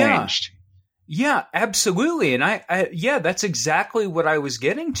has changed. Yeah, absolutely. And I that's exactly what I was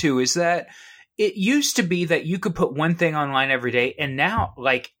getting to, is that it used to be that you could put one thing online every day, and now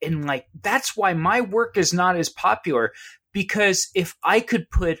that's why my work is not as popular, because if I could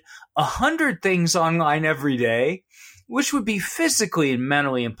put 100 things online every day, which would be physically and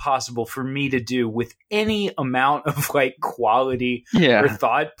mentally impossible for me to do with any amount of like quality or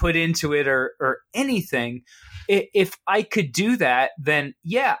thought put into it or anything. If I could do that, then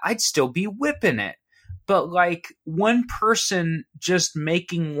I'd still be whipping it. But like one person just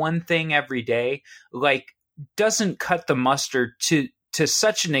making one thing every day, like, doesn't cut the mustard to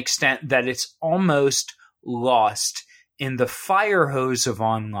such an extent that it's almost lost in the fire hose of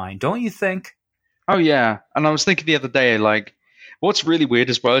online. Don't you think? Oh, yeah. And I was thinking the other day, like, what's really weird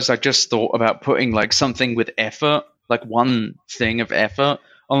as well is I just thought about putting, like, something with effort, like one thing of effort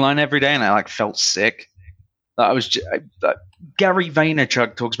online every day, and I, like, felt sick. Gary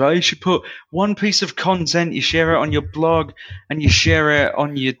Vaynerchuk talks about, you should put one piece of content, you share it on your blog, and you share it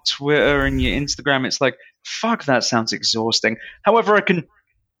on your Twitter and your Instagram. It's like, fuck, that sounds exhausting. However, I can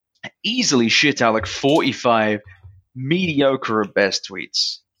easily shit out, like, 45 mediocre at best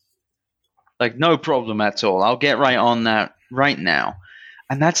tweets. Like, no problem at all. I'll get right on that right now.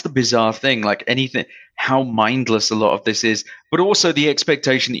 And that's the bizarre thing, like anything, how mindless a lot of this is, but also the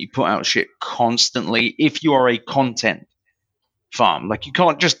expectation that you put out shit constantly if you are a content farm. Like, you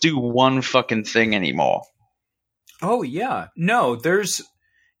can't just do one fucking thing anymore. Oh, yeah. No, there's,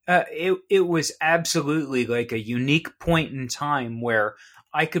 it was absolutely like a unique point in time where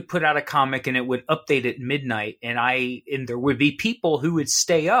I could put out a comic and it would update at midnight, and there would be people who would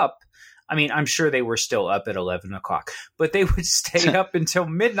stay up. I mean, I'm sure they were still up at 11 o'clock, but they would stay up until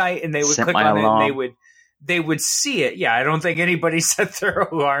midnight, and they would click on it and they would see it. Yeah, I don't think anybody set their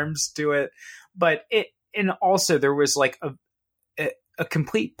alarms to it, but and also there was like a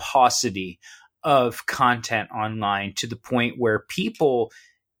complete paucity of content online to the point where people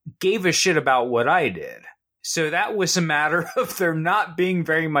gave a shit about what I did. So that was a matter of there not being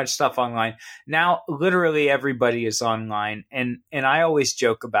very much stuff online. Now, literally everybody is online. And I always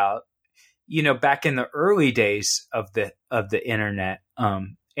joke about, back in the early days of the internet,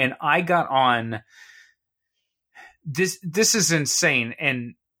 and I got on this is insane.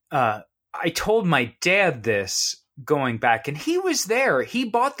 And, I told my dad this going back, and he was there. He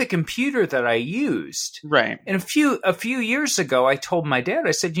bought the computer that I used. Right. And a few years ago, I told my dad,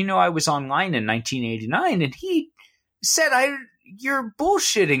 I said, I was online in 1989, and he said, you're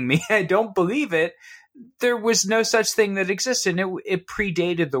bullshitting me. I don't believe it. There was no such thing that existed. It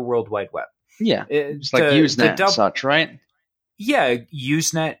predated the World Wide Web. Yeah. It's like Usenet and such, right? Yeah.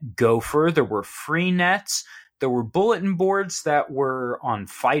 Usenet, Gopher. There were free nets. There were bulletin boards that were on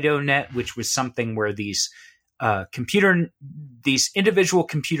FidoNet, which was something where these individual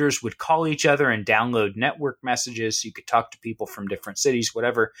computers would call each other and download network messages. So you could talk to people from different cities,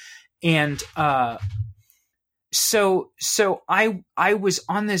 whatever. And so I was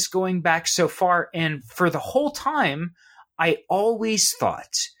on this going back so far, and for the whole time, I always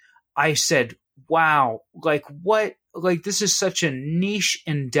thought, I said, wow, this is such a niche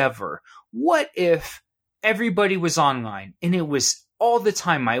endeavor. What if everybody was online? And it was all the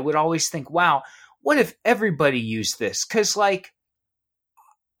time. I would always think, wow, what if everybody used this? Because, I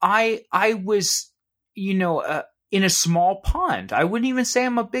was, in a small pond. I wouldn't even say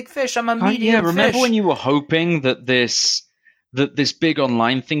I'm a big fish. I'm a medium fish. Remember when you were hoping that this big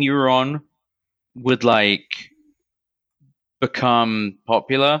online thing you were on would, become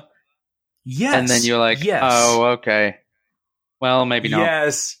popular? Yes. And then you're like, yes. Oh, okay. Well, maybe not.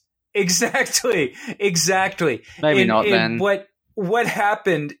 Yes, exactly. Maybe not then. What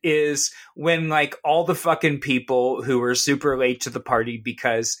happened is when all the fucking people who were super late to the party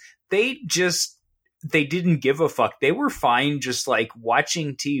because they didn't give a fuck. They were fine just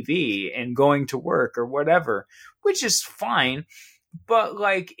watching TV and going to work or whatever, which is fine. But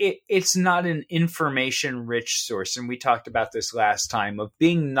it's not an information rich source. And we talked about this last time of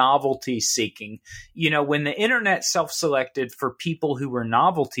being novelty seeking. When the internet self-selected for people who were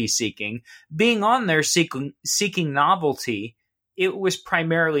novelty seeking, being on there seeking novelty, it was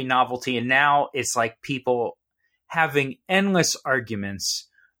primarily novelty. And now it's people having endless arguments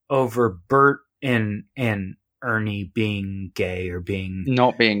over Bert and Ernie being gay or being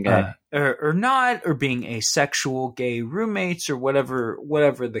not being gay or not, or being asexual gay roommates or whatever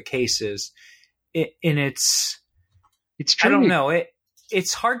the case is. It's true. I don't know.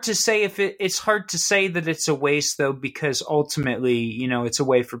 It's hard to say it's hard to say that it's a waste though, because ultimately, it's a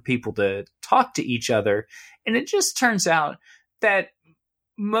way for people to talk to each other. And it just turns out that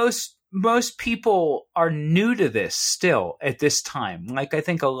most people are new to this still at this time. I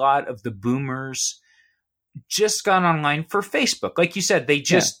think a lot of the boomers just got online for Facebook. Like you said,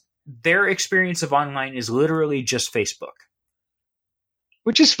 their experience of online is literally just Facebook.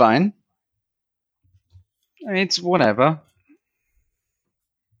 Which is fine. I mean, it's whatever.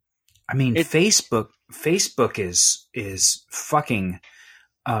 I mean, Facebook is fucking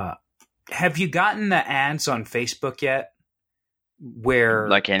have you gotten the ads on Facebook yet? Where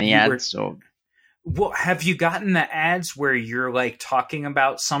any ads or well, have you gotten the ads where you're talking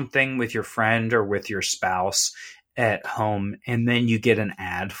about something with your friend or with your spouse at home and then you get an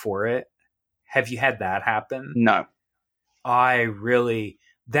ad for it? Have you had that happen? No.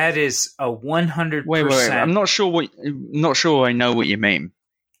 That is a 100%. Wait. I'm not sure I know what you mean.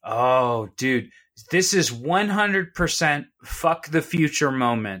 Oh, dude. This is 100% fuck the future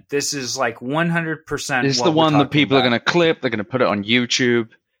moment. This is 100%. This is the one that people are going to clip. They're going to put it on YouTube.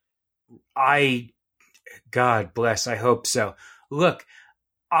 God bless. I hope so. Look,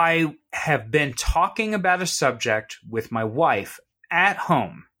 I have been talking about a subject with my wife at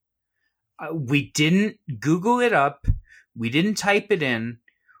home. We didn't Google it up. We didn't type it in.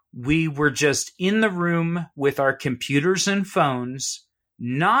 We were just in the room with our computers and phones,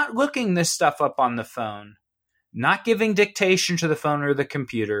 not looking this stuff up on the phone, not giving dictation to the phone or the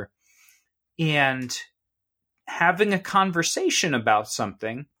computer, and having a conversation about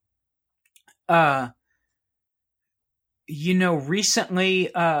something.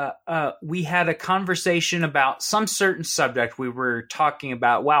 Recently we had a conversation about some certain subject. We were talking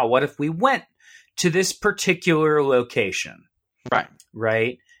about, wow, what if we went to this particular location?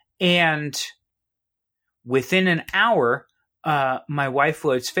 Right. And within an hour, my wife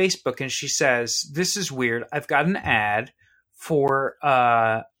loads Facebook and she says, "This is weird. I've got an ad for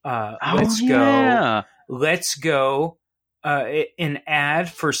let's go an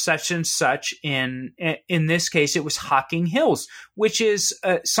ad for such and such in this case it was Hocking Hills, which is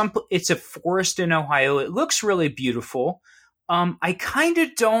it's a forest in Ohio. It looks really beautiful. I kind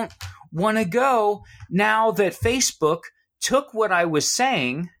of don't want to go now that Facebook took what I was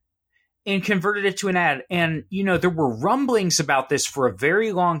saying and converted it to an ad. And, there were rumblings about this for a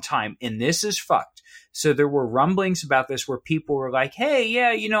very long time, and this is fucked. So there were rumblings about this where people were like, hey,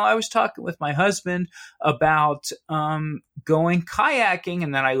 yeah, I was talking with my husband about going kayaking.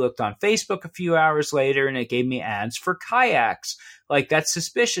 And then I looked on Facebook a few hours later and it gave me ads for kayaks. Like, that's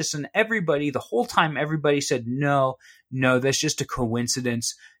suspicious. And the whole time, everybody said, no, that's just a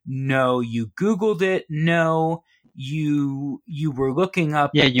coincidence. No, you Googled it. No, you were looking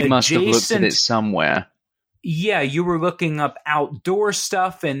up. Yeah, you must have looked at it somewhere. Yeah, you were looking up outdoor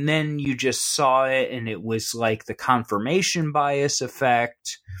stuff and then you just saw it and it was like the confirmation bias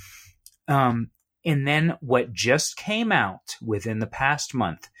effect. And then what just came out within the past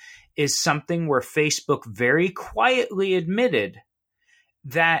month is something where Facebook very quietly admitted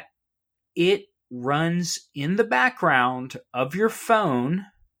that it runs in the background of your phone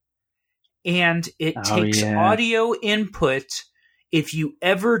and it takes audio input if you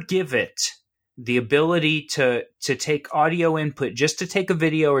ever give it the ability to take audio input, just to take a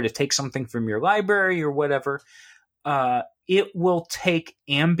video or to take something from your library or whatever. It will take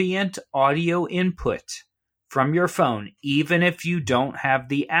ambient audio input from your phone, even if you don't have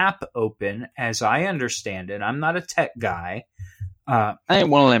the app open, as I understand it. I'm not a tech guy. I ain't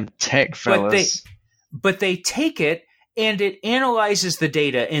one of them tech fellas. But they take it and it analyzes the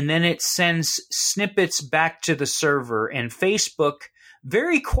data and then it sends snippets back to the server. And Facebook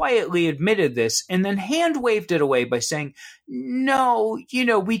very quietly admitted this and then hand waved it away by saying, no,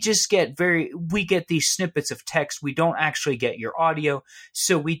 we just get these snippets of text. We don't actually get your audio.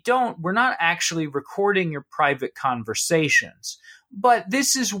 So we're not actually recording your private conversations. But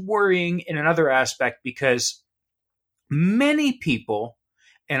this is worrying in another aspect because many people,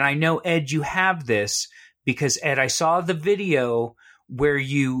 and I know, Ed, you have this because, Ed, I saw the video where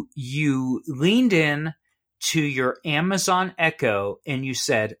you leaned in to your Amazon Echo and you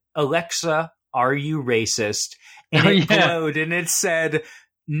said, Alexa, are you racist? And it glowed and it said,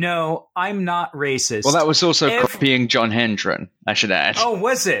 no, I'm not racist. Well, that was also copying John Hendren, I should add. Oh,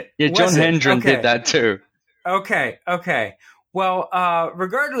 was it? Yeah, John Hendren did that too. Okay. Well,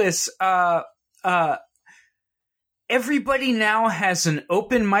 regardless, everybody now has an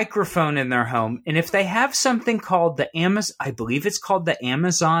open microphone in their home. And if they have something called I believe it's called the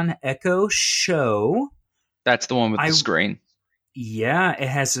Amazon Echo Show. That's the one with the screen. Yeah, it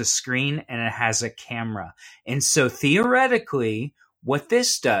has a screen and it has a camera. And so theoretically, what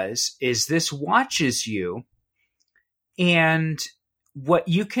this does is this watches you, and what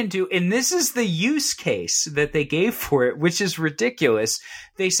you can do, and this is the use case that they gave for it, which is ridiculous.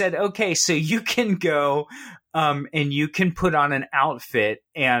 They said, okay, so you can go and you can put on an outfit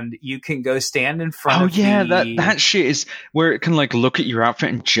and you can go stand in front of that shit is where it can like look at your outfit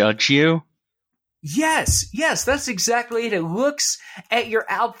and judge you. Yes, that's exactly it. It looks at your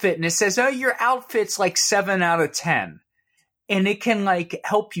outfit and it says, oh, your outfit's like 7 out of 10. And it can like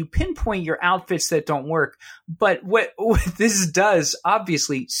help you pinpoint your outfits that don't work. But what this does,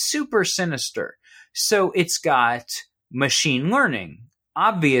 obviously, super sinister. So it's got machine learning.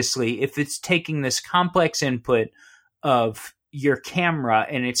 Obviously, if it's taking this complex input of your camera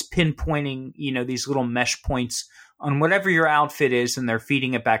and it's pinpointing, these little mesh points on whatever your outfit is, and they're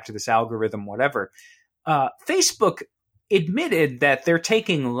feeding it back to this algorithm, whatever. Facebook admitted that they're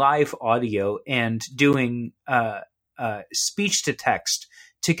taking live audio and doing speech to text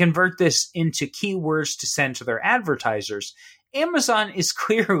to convert this into keywords to send to their advertisers. Amazon is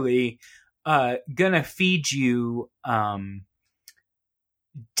clearly going to feed you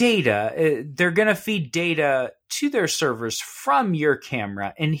data. They're going to feed data to their servers from your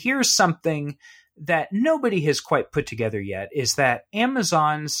camera. And here's something that nobody has quite put together yet, is that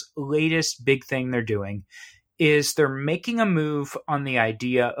Amazon's latest big thing they're doing is they're making a move on the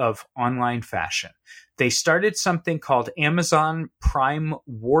idea of online fashion. They started something called Amazon Prime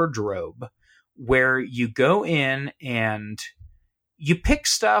Wardrobe, where you go in and you pick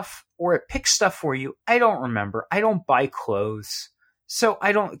stuff, or it picks stuff for you. I don't remember. I don't buy clothes. So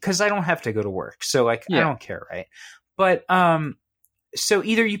because I don't have to go to work. So I don't care, right? But so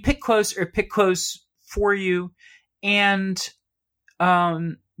either you pick clothes or pick clothes for you, and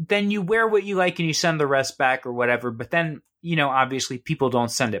then you wear what you like and you send the rest back or whatever. But then, obviously people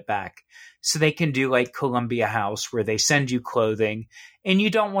don't send it back. So they can do like Columbia House, where they send you clothing and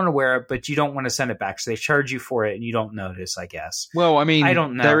you don't want to wear it, but you don't want to send it back. So they charge you for it and you don't notice, I guess. Well, I mean, I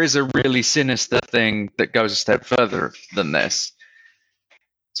don't know. There is a really sinister thing that goes a step further than this.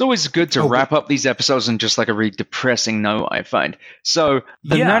 It's always good to wrap up these episodes on just like a really depressing note, I find. So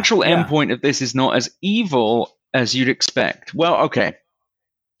the natural endpoint of this is not as evil as you'd expect. Well, okay.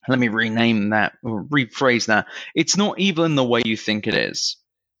 Let me rename that, or rephrase that. It's not evil in the way you think it is.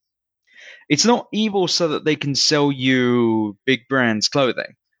 It's not evil so that they can sell you big brands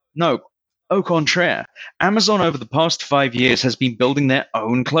clothing. No, au contraire. Amazon over the past 5 years has been building their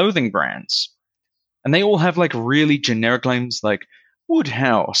own clothing brands. And they all have like really generic names like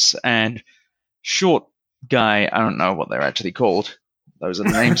Woodhouse and Short Guy. I don't know what they're actually called. Those are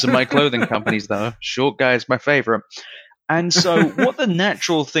the names of my clothing companies, though. Short Guy is my favorite. And so what the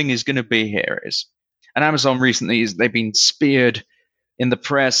natural thing is going to be here is, and Amazon recently, they've been speared in the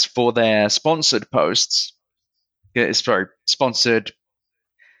press for their sponsored posts. Sorry, sponsored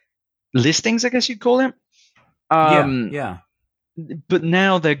listings, I guess you'd call it. Yeah. But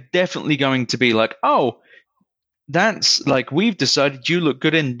now they're definitely going to be like, oh, that's like, we've decided you look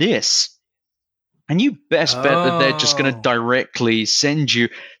good in this. And you best bet that they're just going to directly send you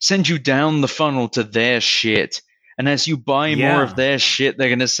down the funnel to their shit. And as you buy more of their shit, they're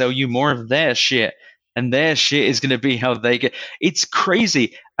going to sell you more of their shit. And their shit is going to be how they get. It's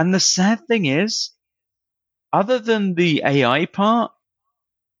crazy. And the sad thing is, other than the AI part,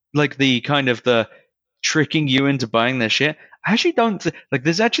 like the kind of the tricking you into buying their shit, I actually don't like.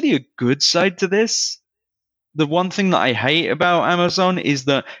 There's actually a good side to this. The one thing that I hate about Amazon is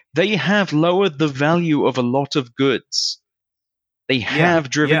that they have lowered the value of a lot of goods. They have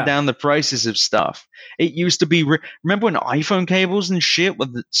driven down the prices of stuff. It used to be. Remember when iPhone cables and shit were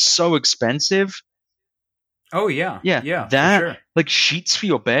so expensive? Oh, yeah. That, for sure. Like sheets for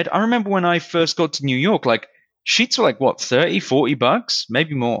your bed. I remember when I first got to New York, like sheets were like, what, $30, $40?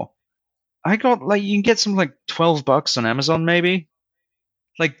 Maybe more. I got like, you can get some like $12 on Amazon, maybe.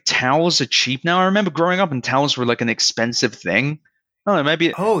 Like towels are cheap now. I remember growing up and towels were like an expensive thing. I don't know,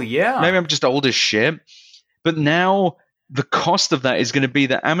 maybe. Oh, yeah. Maybe I'm just old as shit. But now the cost of that is going to be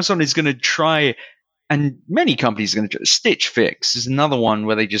that Amazon is going to try. And many companies are going to Stitch Fix is another one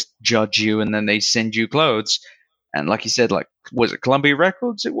where they just judge you and then they send you clothes. And like you said, like, was it Columbia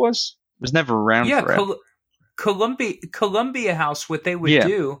Records? It was never around forever. Columbia House, what they would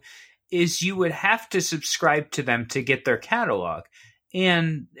do is you would have to subscribe to them to get their catalog.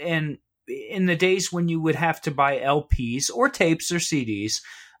 And in the days when you would have to buy LPs or tapes or CDs,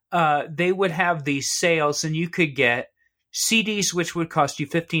 they would have these sales and you could get CDs, which would cost you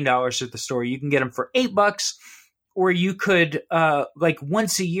 $15 at the store. You can get them for $8, or you could, like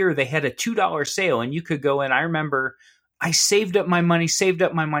once a year, they had a $2 sale and you could go in. I remember I saved up my money.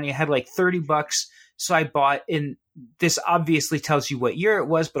 I had like $30. So I bought, and this obviously tells you what year it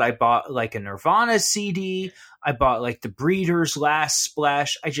was, but I bought like a Nirvana CD. I bought like the Breeders' Last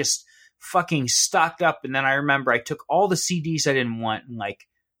Splash. I just fucking stocked up. And then I remember I took all the CDs I didn't want and like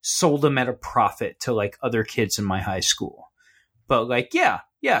sold them at a profit to like other kids in my high school. But like,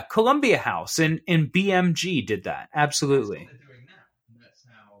 Columbia House and BMG did that. Absolutely. That's what they're doing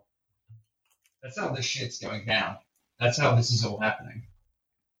now. That's how this shit's going down. That's how this is all happening.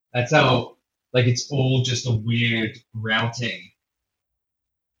 That's how, like, it's all just a weird routing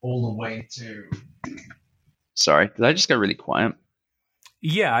all the way to. Sorry, did I just go really quiet?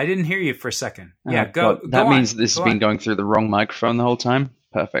 Yeah, I didn't hear you for a second. Yeah, go. That means this has been going through the wrong microphone the whole time.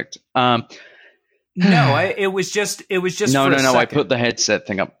 Perfect. No, it was just. No. I put the headset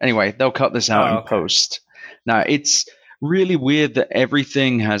thing up. Anyway, they'll cut this out in post. No, it's really weird that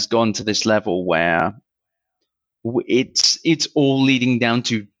everything has gone to this level where it's all leading down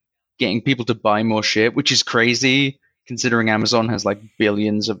to getting people to buy more shit, which is crazy considering Amazon has like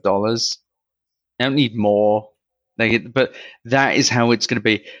billions of dollars. They don't need more. But that is how it's going to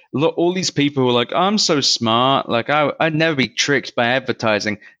be. Look, all these people who are like, I'm so smart. Like, I'd never be tricked by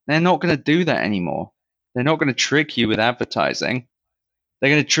advertising. They're not going to do that anymore. They're not going to trick you with advertising.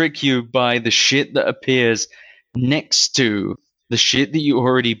 They're going to trick you by the shit that appears next to the shit that you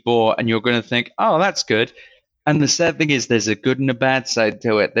already bought. And you're going to think, oh, that's good. And the sad thing is there's a good and a bad side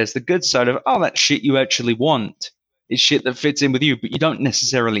to it. There's the good side of, that shit you actually want. It's shit that fits in with you, but you don't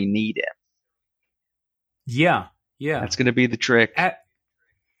necessarily need it. Yeah. That's going to be the trick.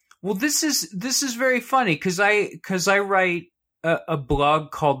 Well, this is very funny because I write a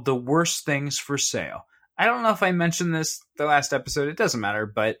blog called The Worst Things for Sale. I don't know if I mentioned this the last episode. It doesn't matter,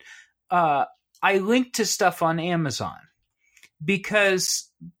 but I link to stuff on Amazon because,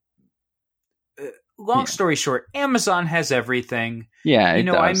 long story short, Amazon has everything. Yeah, you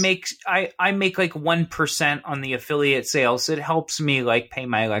know, does. I make like 1% on the affiliate sales. It helps me like pay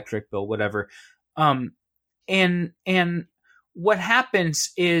my electric bill, whatever. And what happens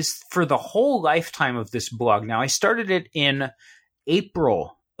is for the whole lifetime of this blog. Now, I started it in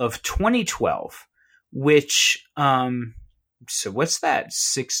April of 2012, which so what's that?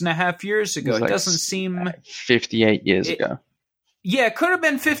 6.5 years ago. It doesn't seem 58 years ago. Yeah, it could have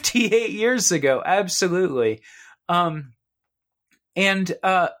been 58 years ago. Absolutely. And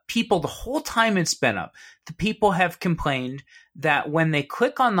people, the whole time it's been up, the people have complained that when they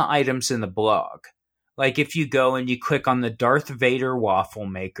click on the items in the blog, like if you go and you click on the Darth Vader waffle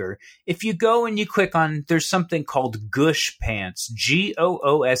maker, if you go and you click on, there's something called Goosh Pants, Goosh,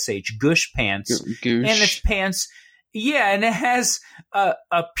 Goosh Pants. Goosh. And it's pants. Yeah, and it has a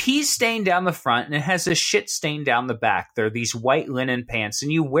pee stain down the front, and it has a shit stain down the back. They're these white linen pants,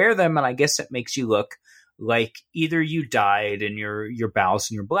 and you wear them, and I guess it makes you look like either you died and your bowels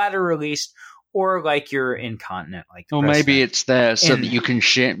and your bladder released, or like you're incontinent. Like, or maybe it's there so that you can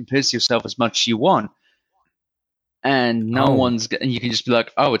shit and piss yourself as much as you want, and and you can just be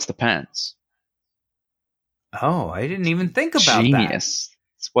like, oh, it's the pants. Oh, I didn't even think about Genius.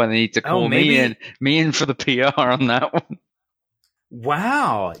 That's why they need to call me in for the PR on that one.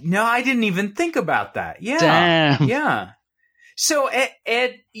 Wow. No, I didn't even think about that. Yeah. Damn. Yeah. So,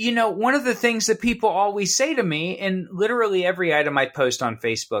 Ed, you know, one of the things that people always say to me, and literally every item I post on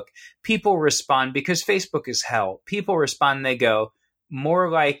Facebook, people respond, because Facebook is hell. People respond, they go,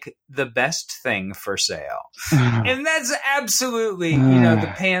 more like the best thing for sale. And that's absolutely, you know, the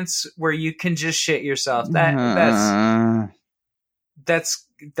pants where you can just shit yourself. That's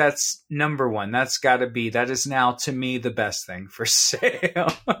number one. That is now to me the best thing for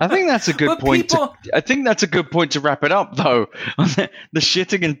sale. I think that's a good point. I think that's a good point to wrap it up, though. The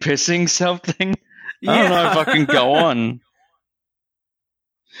shitting and pissing self thing. I don't know if I can go on.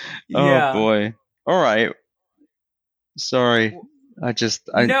 Oh boy. All right. Sorry.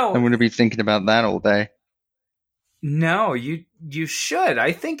 I'm going to be thinking about that all day. No, you should.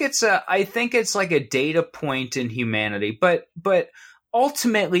 I think it's like a data point in humanity, but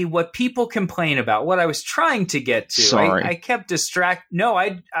ultimately what people complain about, what I was trying to get to, Sorry. I kept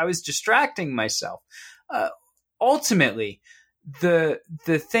I was distracting myself. Ultimately, the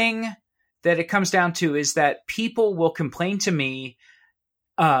thing that it comes down to is that people will complain to me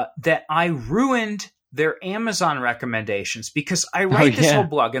that I ruined their Amazon recommendations because I write this whole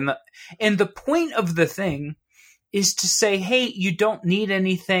blog, and the point of the thing is to say, hey, you don't need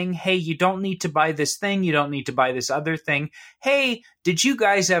anything. Hey, you don't need to buy this thing. You don't need to buy this other thing. Hey, did you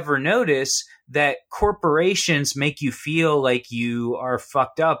guys ever notice that corporations make you feel like you are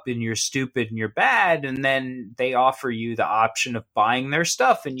fucked up and you're stupid and you're bad, and then they offer you the option of buying their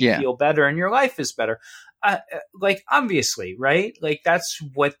stuff and you feel better and your life is better? Like, obviously, right? Like, that's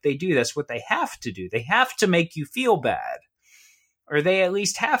what they do. That's what they have to do. They have to make you feel bad. Or they at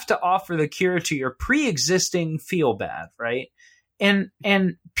least have to offer the cure to your pre-existing feel bad, right? And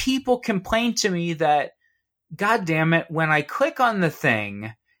people complain to me that, God damn it, when I click on the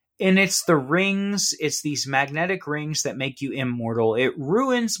thing and it's the rings, it's these magnetic rings that make you immortal, it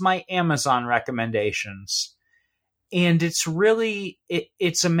ruins my Amazon recommendations. And it's really,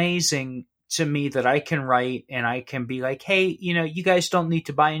 it's amazing to me that I can write and I can be like, hey, you know, you guys don't need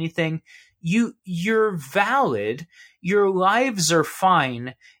to buy anything. You're valid. Your lives are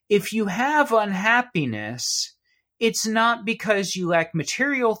fine. If you have unhappiness, it's not because you lack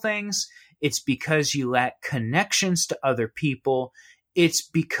material things. It's because you lack connections to other people. It's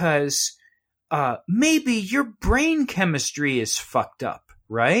because maybe your brain chemistry is fucked up,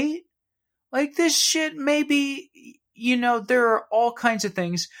 right? Like, this shit, maybe, you know, there are all kinds of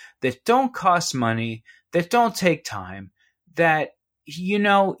things that don't cost money, that don't take time, that, you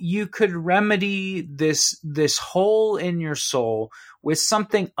know, you could remedy this hole in your soul with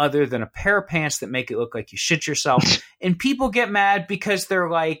something other than a pair of pants that make it look like you shit yourself. And people get mad because they're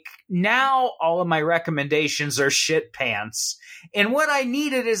like, now all of my recommendations are shit pants. And what I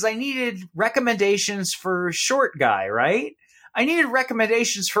needed recommendations for short guy, right? I needed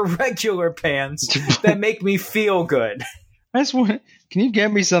recommendations for regular pants that make me feel good. Can you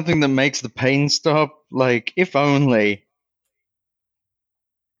get me something that makes the pain stop? Like, if only.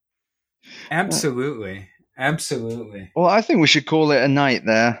 Absolutely. Absolutely. Well, I think we should call it a night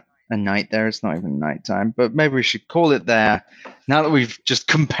there. a night there. It's not even nighttime, but maybe we should call it there now that we've just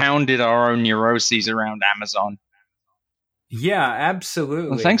compounded our own neuroses around Amazon. Yeah, absolutely.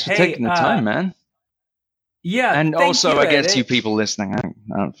 Well, thanks for taking the time, man. Yeah, and also, I guess you people listening,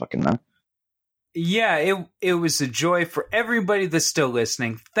 I don't fucking know. Yeah, it was a joy for everybody that's still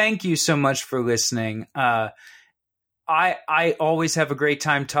listening. Thank you so much for listening. I always have a great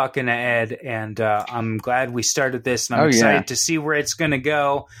time talking to Ed, and I'm glad we started this, and I'm excited to see where it's going to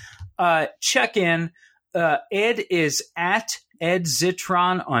go. Check in. Ed is at Ed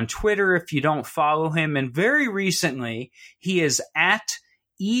Zitron on Twitter if you don't follow him, and very recently he is at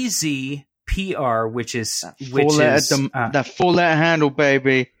EZPR, which is that 4-letter handle,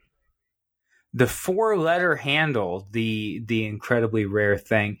 baby. The 4-letter handle, the incredibly rare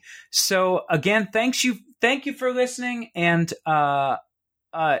thing. So again, thank you for listening, and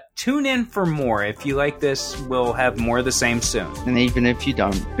tune in for more. If you like this, we'll have more of the same soon. And even if you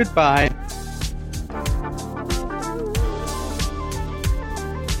don't, goodbye.